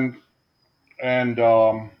 Mhm. And and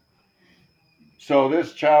so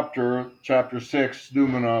this chapter 6,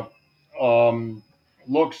 Dumina,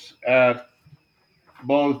 looks at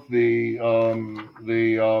both the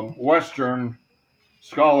Western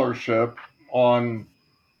scholarship on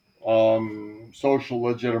social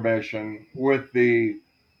legitimation with the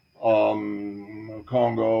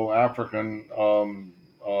Congo African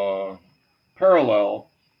parallel,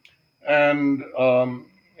 and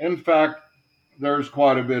in fact, there's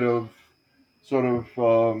quite a bit of sort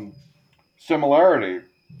of similarity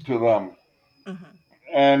to them, Mhm.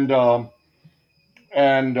 and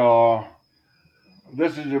and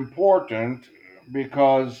this is important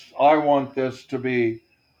because I want this to be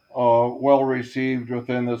well received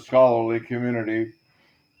within the scholarly community: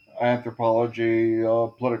 anthropology,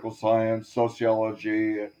 political science,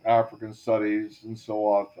 sociology, African studies, and so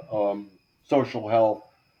on, social health.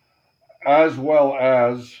 as well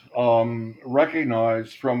as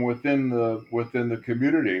recognized from within the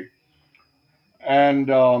community, and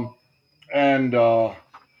and I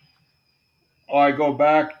go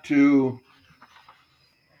back to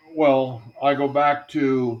I go back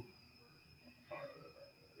to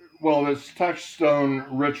this touchstone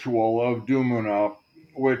ritual of Dumuna,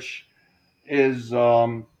 which is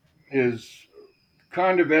is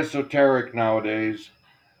kind of esoteric nowadays.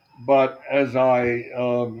 But as I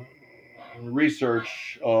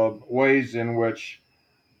research ways in which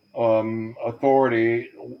authority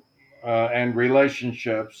and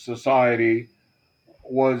relationships, society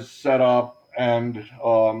was set up and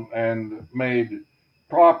made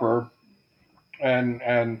proper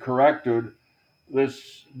and corrected,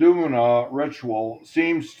 this Dumuna ritual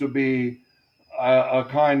seems to be a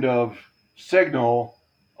kind of signal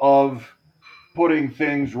of putting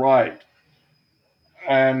things right.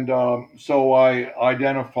 And so I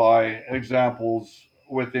identify examples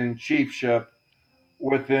within chiefship,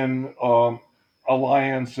 within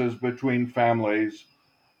alliances between families,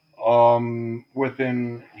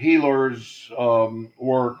 within healers'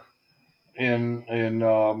 work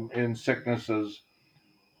in sicknesses,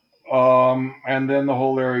 and then the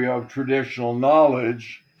whole area of traditional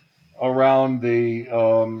knowledge around the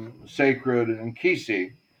sacred and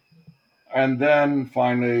kisi, and then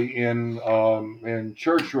finally in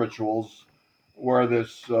church rituals, where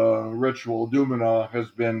this ritual Dumina has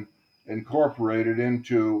been incorporated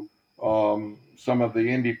into some of the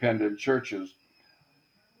independent churches.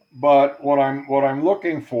 But what I'm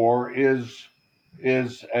looking for is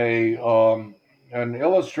a an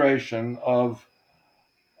illustration of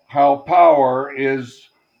how power is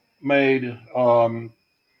made,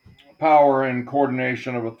 power and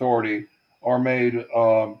coordination of authority are made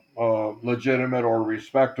legitimate or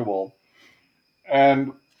respectable.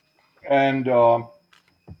 And and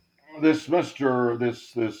this Mister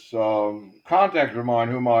this contact of mine,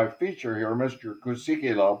 whom I feature here, Mister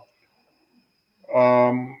Kusikila,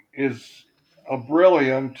 is a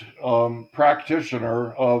brilliant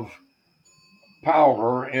practitioner of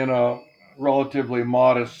power in a relatively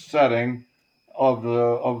modest setting of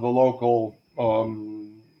the local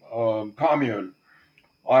commune.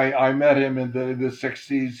 I met him in the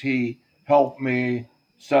 60s. He helped me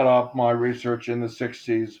set up my research in the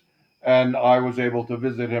 60s, and I was able to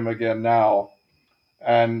visit him again now.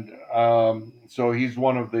 And so he's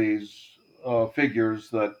one of these figures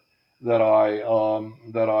that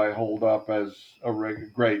I hold up as a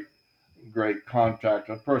great contact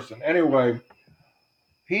and person. Anyway,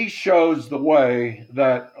 he shows the way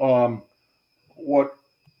that what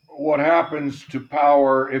what happens to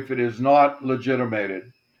power if it is not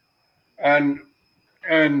legitimated, and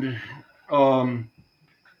and um,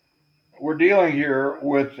 we're dealing here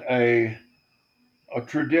with a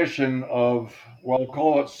tradition of, well,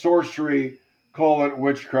 call it sorcery, call it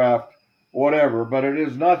witchcraft, whatever, but it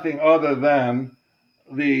is nothing other than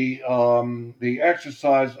the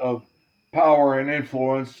exercise of power and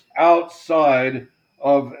influence outside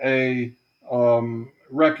of a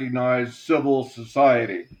recognized civil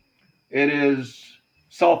society. It is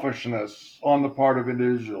selfishness on the part of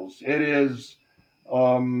individuals. It is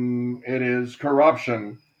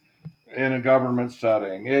corruption in a government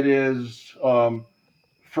setting. It is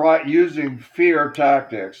using fear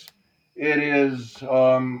tactics. It is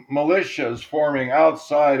militias forming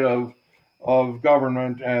outside of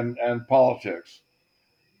government and politics.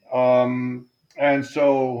 And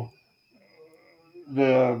so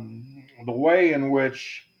the the way in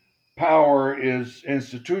which power is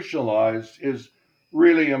institutionalized is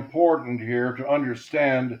really important here to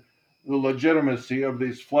understand the legitimacy of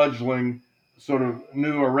these fledgling sort of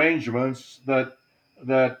new arrangements that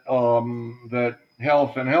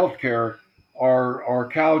health and healthcare are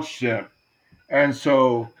couched in. And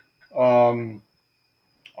so um,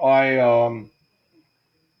 I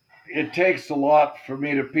it takes a lot for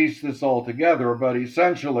me to piece this all together, but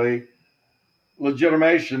essentially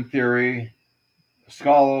legitimation theory,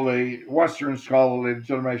 Western scholarly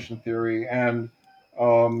legitimation theory, and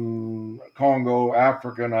Congo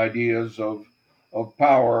African ideas of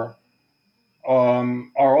power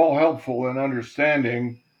are all helpful in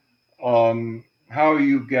understanding how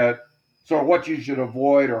you get, so what you should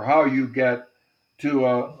avoid, or how you get to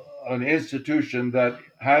an institution that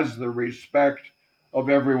has the respect of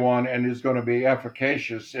everyone and is going to be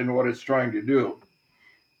efficacious in what it's trying to do.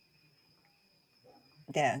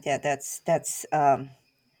 Yeah, that's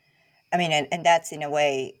I mean, and that's in a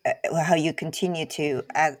way how you continue to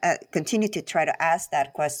try to ask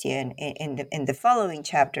that question in the following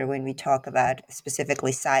chapter when we talk about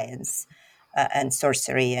specifically science and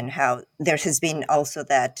sorcery, and how there has been also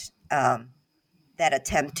that that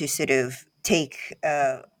attempt to sort of take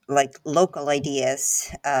like local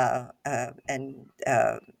ideas and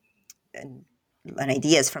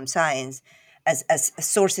ideas from science as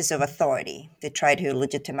sources of authority to try to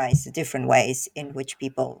legitimize the different ways in which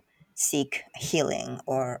people seek healing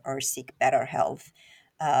or seek better health.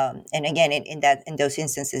 And again, in those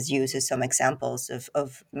instances, uses some examples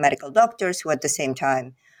of medical doctors who at the same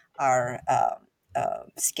time are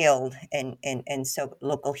skilled in so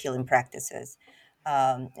local healing practices.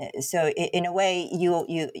 So in a way,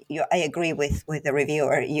 I agree with the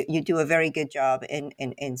reviewer. You do a very good job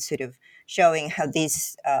in sort of showing how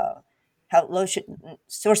these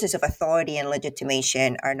sources of authority and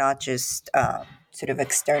legitimation are not just sort of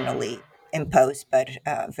externally imposed, but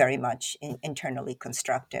very much internally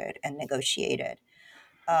constructed and negotiated.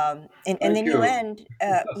 And Thank then you you. end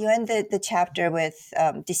the chapter with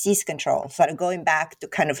disease control, sort of going back to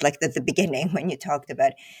kind of like the beginning when you talked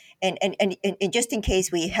about, and just in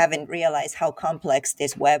case we haven't realized how complex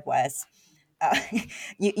this web was,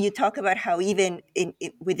 you talk about how even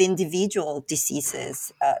with individual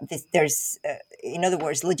diseases, in other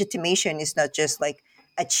words, legitimation is not just like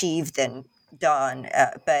achieved and done,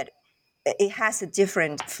 but it has a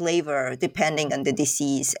different flavor depending on the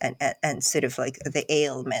disease and sort of like the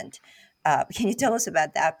ailment. Can you tell us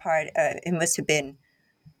about that part? It must have been,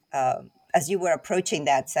 as you were approaching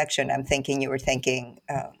that section, I'm thinking you were thinking,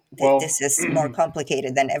 Well, this is more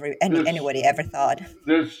complicated than this anybody ever thought.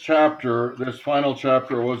 this final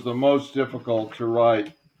chapter was the most difficult to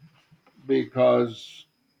write because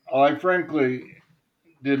I frankly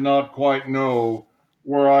did not quite know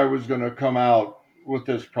where I was going to come out with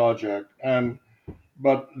this project. And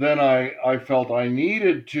but then I felt I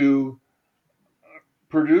needed to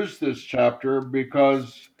produce this chapter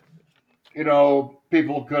because,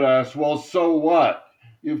 people could ask, well, so what?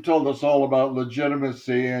 You've told us all about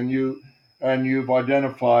legitimacy, and you've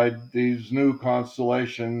identified these new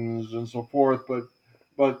constellations and so forth,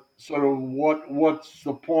 but sort of what's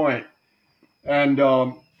the point? And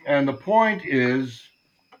the point is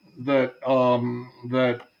that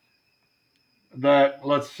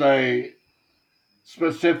let's say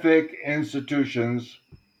specific institutions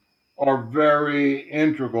are very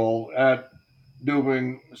integral at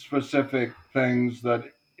doing specific things that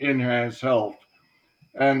enhance health.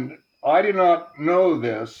 And I did not know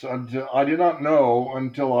this until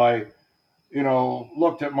I,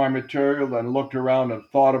 looked at my material and looked around and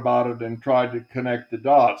thought about it and tried to connect the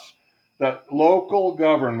dots. That local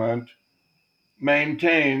government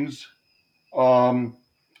maintains um,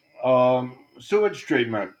 sewage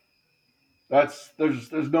treatment.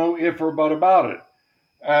 There's no if or but about it.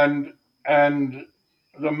 And and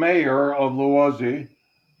the mayor of Luozi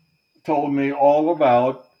told me all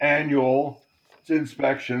about annual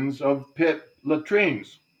inspections of pit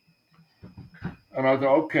latrines. And I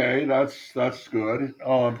thought, okay, that's good.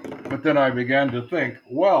 But then I began to think,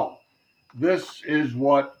 well, this is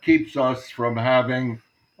what keeps us from having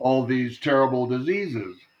all these terrible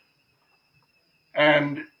diseases.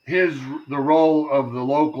 And the role of the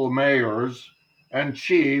local mayors and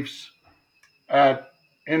chiefs at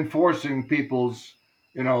enforcing people's,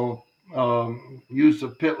 use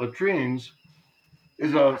of pit latrines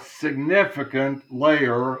is a significant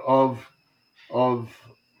layer of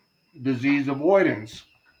disease avoidance.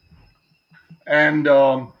 And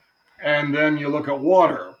then you look at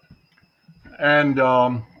water, and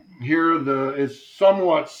here it's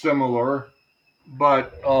somewhat similar,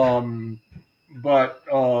 but then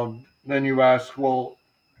you ask, well,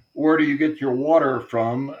 where do you get your water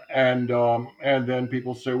from? And then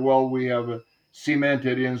people say, well, we have a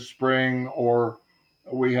cemented in spring, or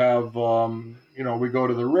we have we go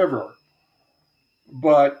to the river.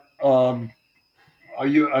 But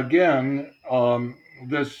you again,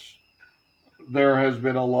 this there has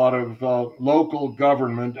been a lot of local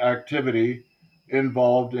government activity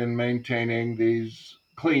involved in maintaining these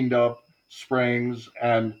cleaned up springs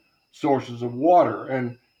and sources of water.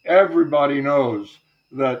 And everybody knows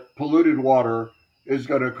that polluted water is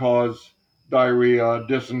going to cause diarrhea,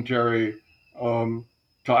 dysentery, um,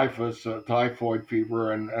 typhus, typhoid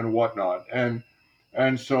fever, and whatnot.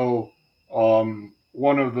 And so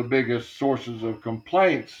one of the biggest sources of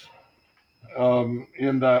complaints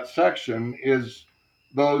in that section is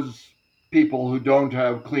those people who don't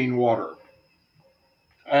have clean water.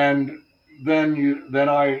 And then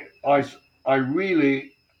I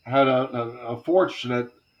really had a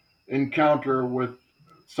fortunate encounter with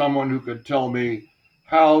someone who could tell me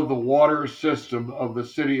how the water system of the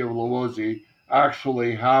city of Luozi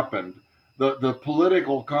actually happened, the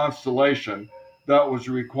political constellation that was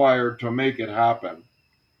required to make it happen.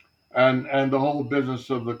 and the whole business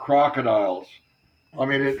of the crocodiles. I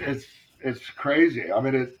mean, it's crazy. I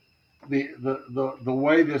mean, the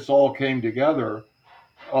way this all came together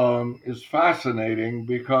is fascinating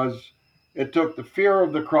because it took the fear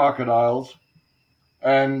of the crocodiles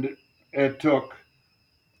and it took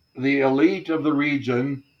the elite of the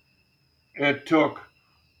region. It took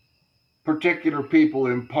particular people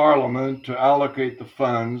in parliament to allocate the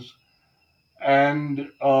funds, and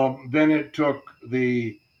then it took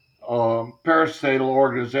the parastatal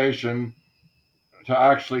organization to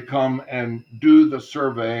actually come and do the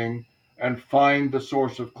surveying and find the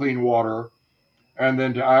source of clean water, and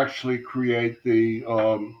then to actually create the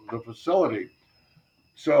facility.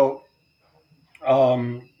 So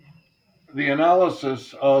um, the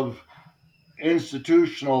analysis of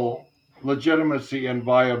institutional legitimacy and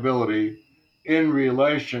viability in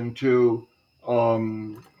relation to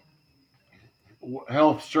um,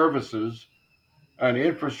 health services and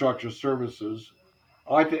infrastructure services,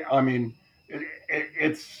 I think. I mean,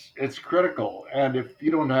 it's critical, and if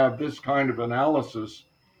you don't have this kind of analysis,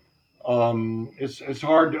 it's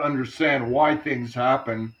hard to understand why things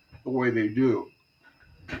happen the way they do.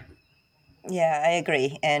 Yeah, I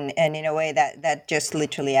agree, and in a way that just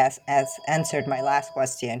literally as answered my last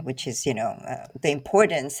question, which is the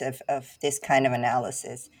importance of this kind of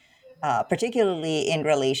analysis, particularly in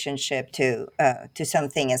relationship to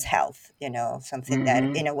something as health. Something that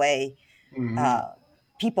Hmm. in a way Hmm. uh,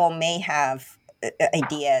 people may have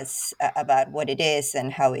ideas about what it is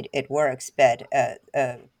and how it works, but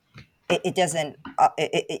it doesn't.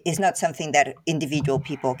 It's not something that individual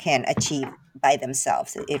people can achieve by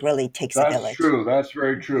themselves. It really takes a That's village. true. That's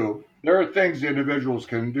very true. There are things individuals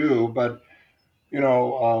can do, but you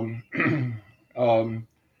know, um,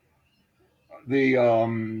 the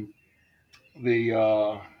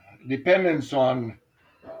the dependence on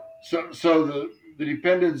the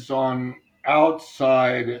dependence on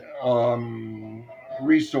outside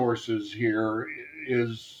resources here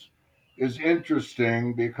is is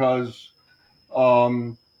interesting because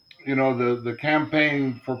um, the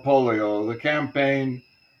campaign for polio, the campaign,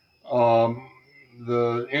 um,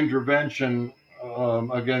 the intervention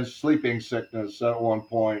against sleeping sickness at one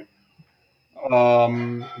point.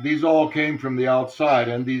 These all came from the outside,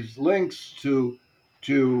 and these links to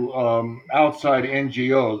outside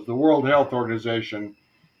NGOs, the World Health Organization,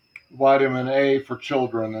 vitamin A for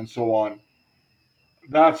children, and so on.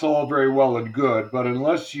 That's all very well and good, but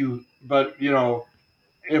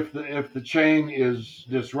if the chain is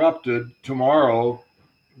disrupted tomorrow,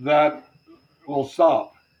 that will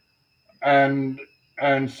stop, and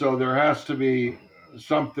so there has to be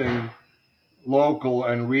something local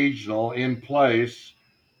and regional in place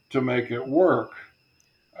to make it work.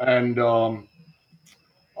 And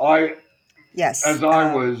I, Yes. as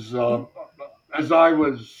I was as I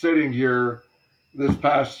was sitting here this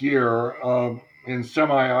past year in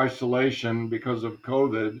semi-isolation because of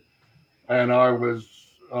COVID, and I was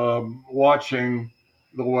watching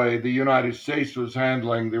the way the United States was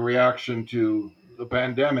handling the reaction to the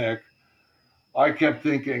pandemic, I kept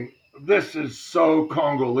thinking, this is so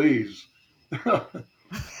Congolese.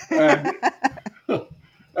 and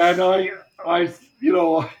and I you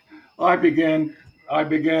know I began I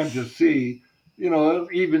began to see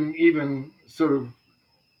even sort of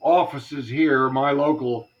offices here, my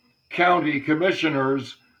local county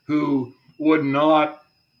commissioners who would not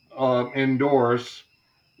endorse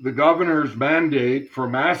the governor's mandate for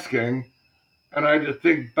masking, and I had to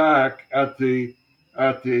think back at the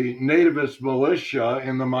nativist militia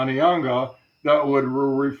in the Manianga that were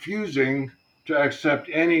refusing to accept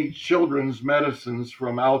any children's medicines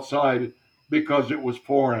from outside because it was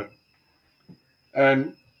foreign.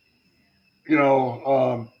 And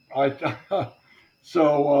I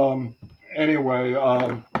so anyway,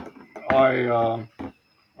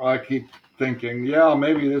 I keep thinking, yeah,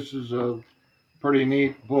 maybe this is a pretty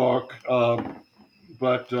neat book,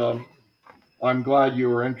 but I'm glad you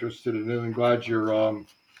were interested in it, and glad you're.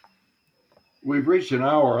 We've reached an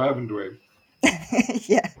hour, haven't we?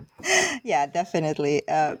 Yeah, yeah, definitely.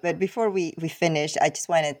 But before we finish, I just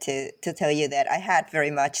wanted to tell you that I had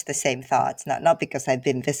very much the same thoughts. Not because I've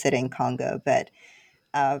been visiting Congo, but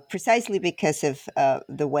precisely because of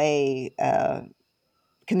the way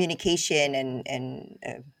communication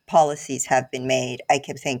and policies have been made. I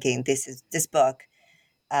kept thinking this book.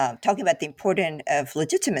 Talking about the importance of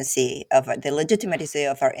legitimacy of the legitimacy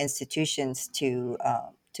of our institutions to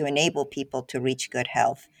enable people to reach good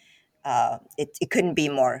health. It couldn't be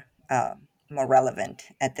more relevant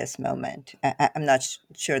at this moment. I'm not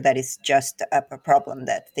sure that it's just a problem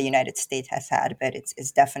that the United States has had, but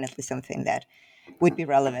it's definitely something that would be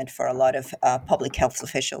relevant for a lot of public health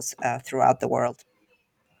officials throughout the world.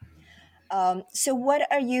 So what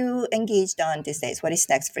are you engaged on these days? What is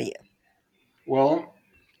next for you? Well,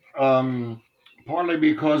 partly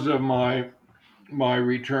because of my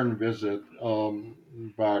return visit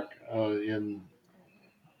back in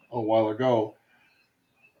a while ago,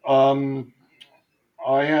 um,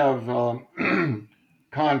 I have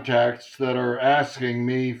contacts that are asking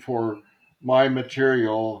me for my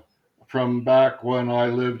material from back when I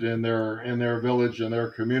lived in their village and their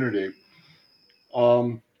community.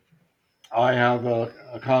 Um, I have a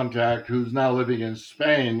contact who's now living in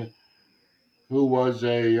Spain, who was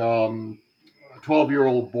a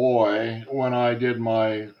 12-year-old boy when I did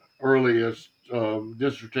my earliest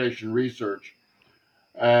dissertation research,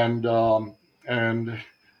 and and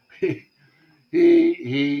he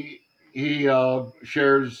he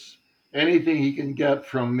shares anything he can get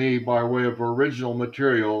from me by way of original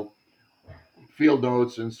material, field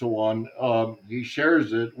notes, and so on. He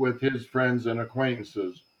shares it with his friends and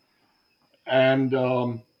acquaintances, and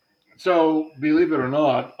so believe it or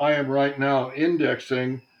not, I am right now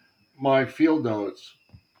indexing my field notes.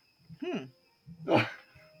 Hmm.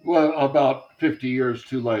 Well, about 50 years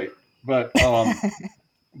too late, but that's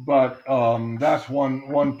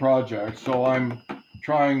one project. So I'm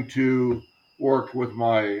trying to work with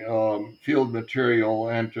my field material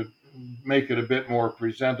and to make it a bit more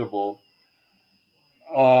presentable.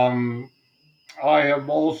 Um, I am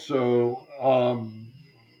also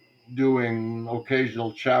doing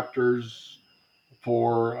occasional chapters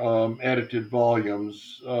for edited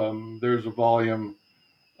volumes. There's a volume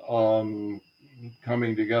um,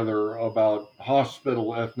 coming together about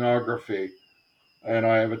hospital ethnography, and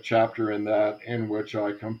I have a chapter in that in which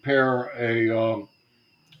I compare a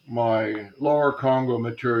my Lower Congo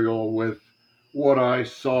material with what I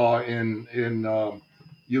saw in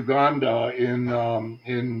Uganda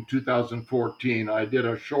in 2014. I did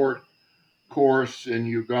a short course in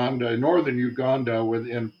Uganda, northern Uganda,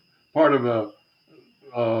 within part of a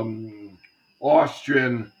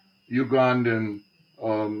Austrian Ugandan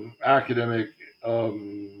academic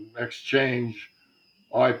exchange.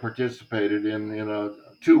 I participated in a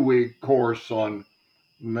 2 week course on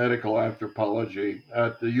medical anthropology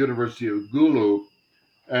at the University of Gulu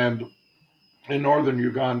and in northern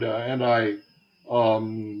Uganda, and I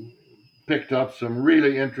um, picked up some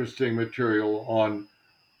really interesting material on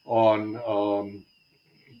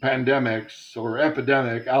pandemics or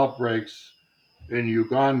epidemic outbreaks in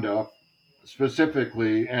Uganda,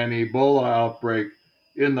 specifically an Ebola outbreak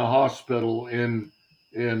in the hospital in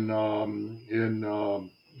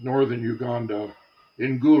northern Uganda,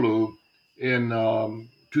 in Gulu, in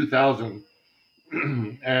 2000,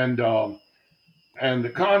 and and the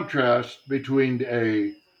contrast between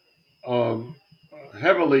a um,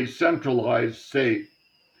 heavily centralized state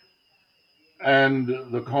and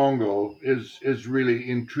the Congo is really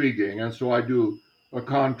intriguing, and so I do a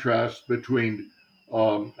contrast between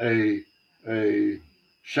a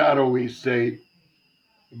shadowy state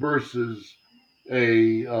versus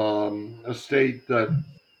a state that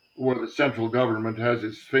where the central government has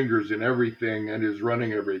its fingers in everything and is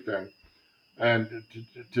running everything, and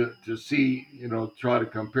to see, try to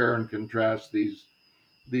compare and contrast these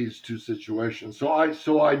two situations.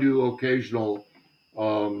 So I do occasional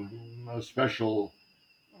special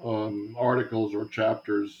articles or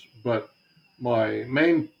chapters, but my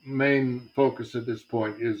main focus at this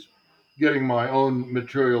point is getting my own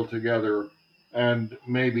material together and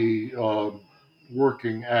maybe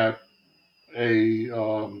working at a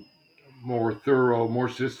more thorough, more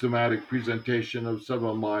systematic presentation of some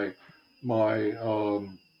of my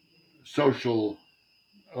social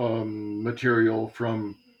material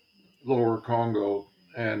from Lower Congo,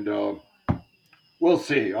 and we'll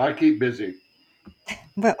see. I keep busy.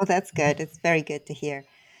 Well, that's good. It's very good to hear.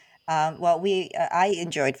 Well, I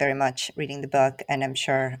enjoyed very much reading the book, and I'm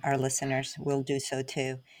sure our listeners will do so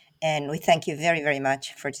too. And we thank you very, very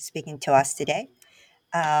much for speaking to us today.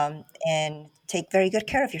 And take very good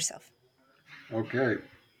care of yourself. Okay.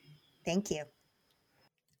 Thank you.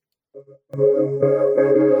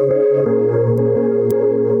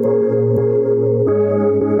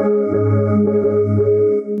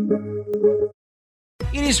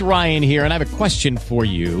 It is Ryan here, and I have a question for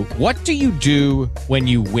you. What do you do when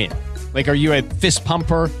you win? Like, are you a fist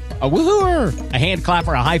pumper? A woohooer, a hand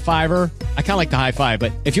clapper, a high fiver. I kind of like the high five,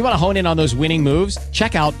 but if you want to hone in on those winning moves,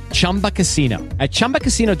 check out Chumba Casino. At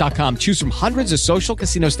ChumbaCasino.com, choose from hundreds of social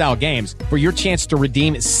casino style games for your chance to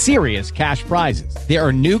redeem serious cash prizes. There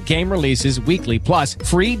are new game releases weekly, plus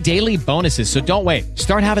free daily bonuses. So don't wait.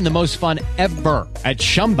 Start having the most fun ever at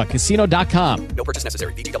ChumbaCasino.com. No purchase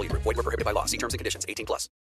necessary. VGW Group. Void where prohibited by law. See terms and conditions. 18+.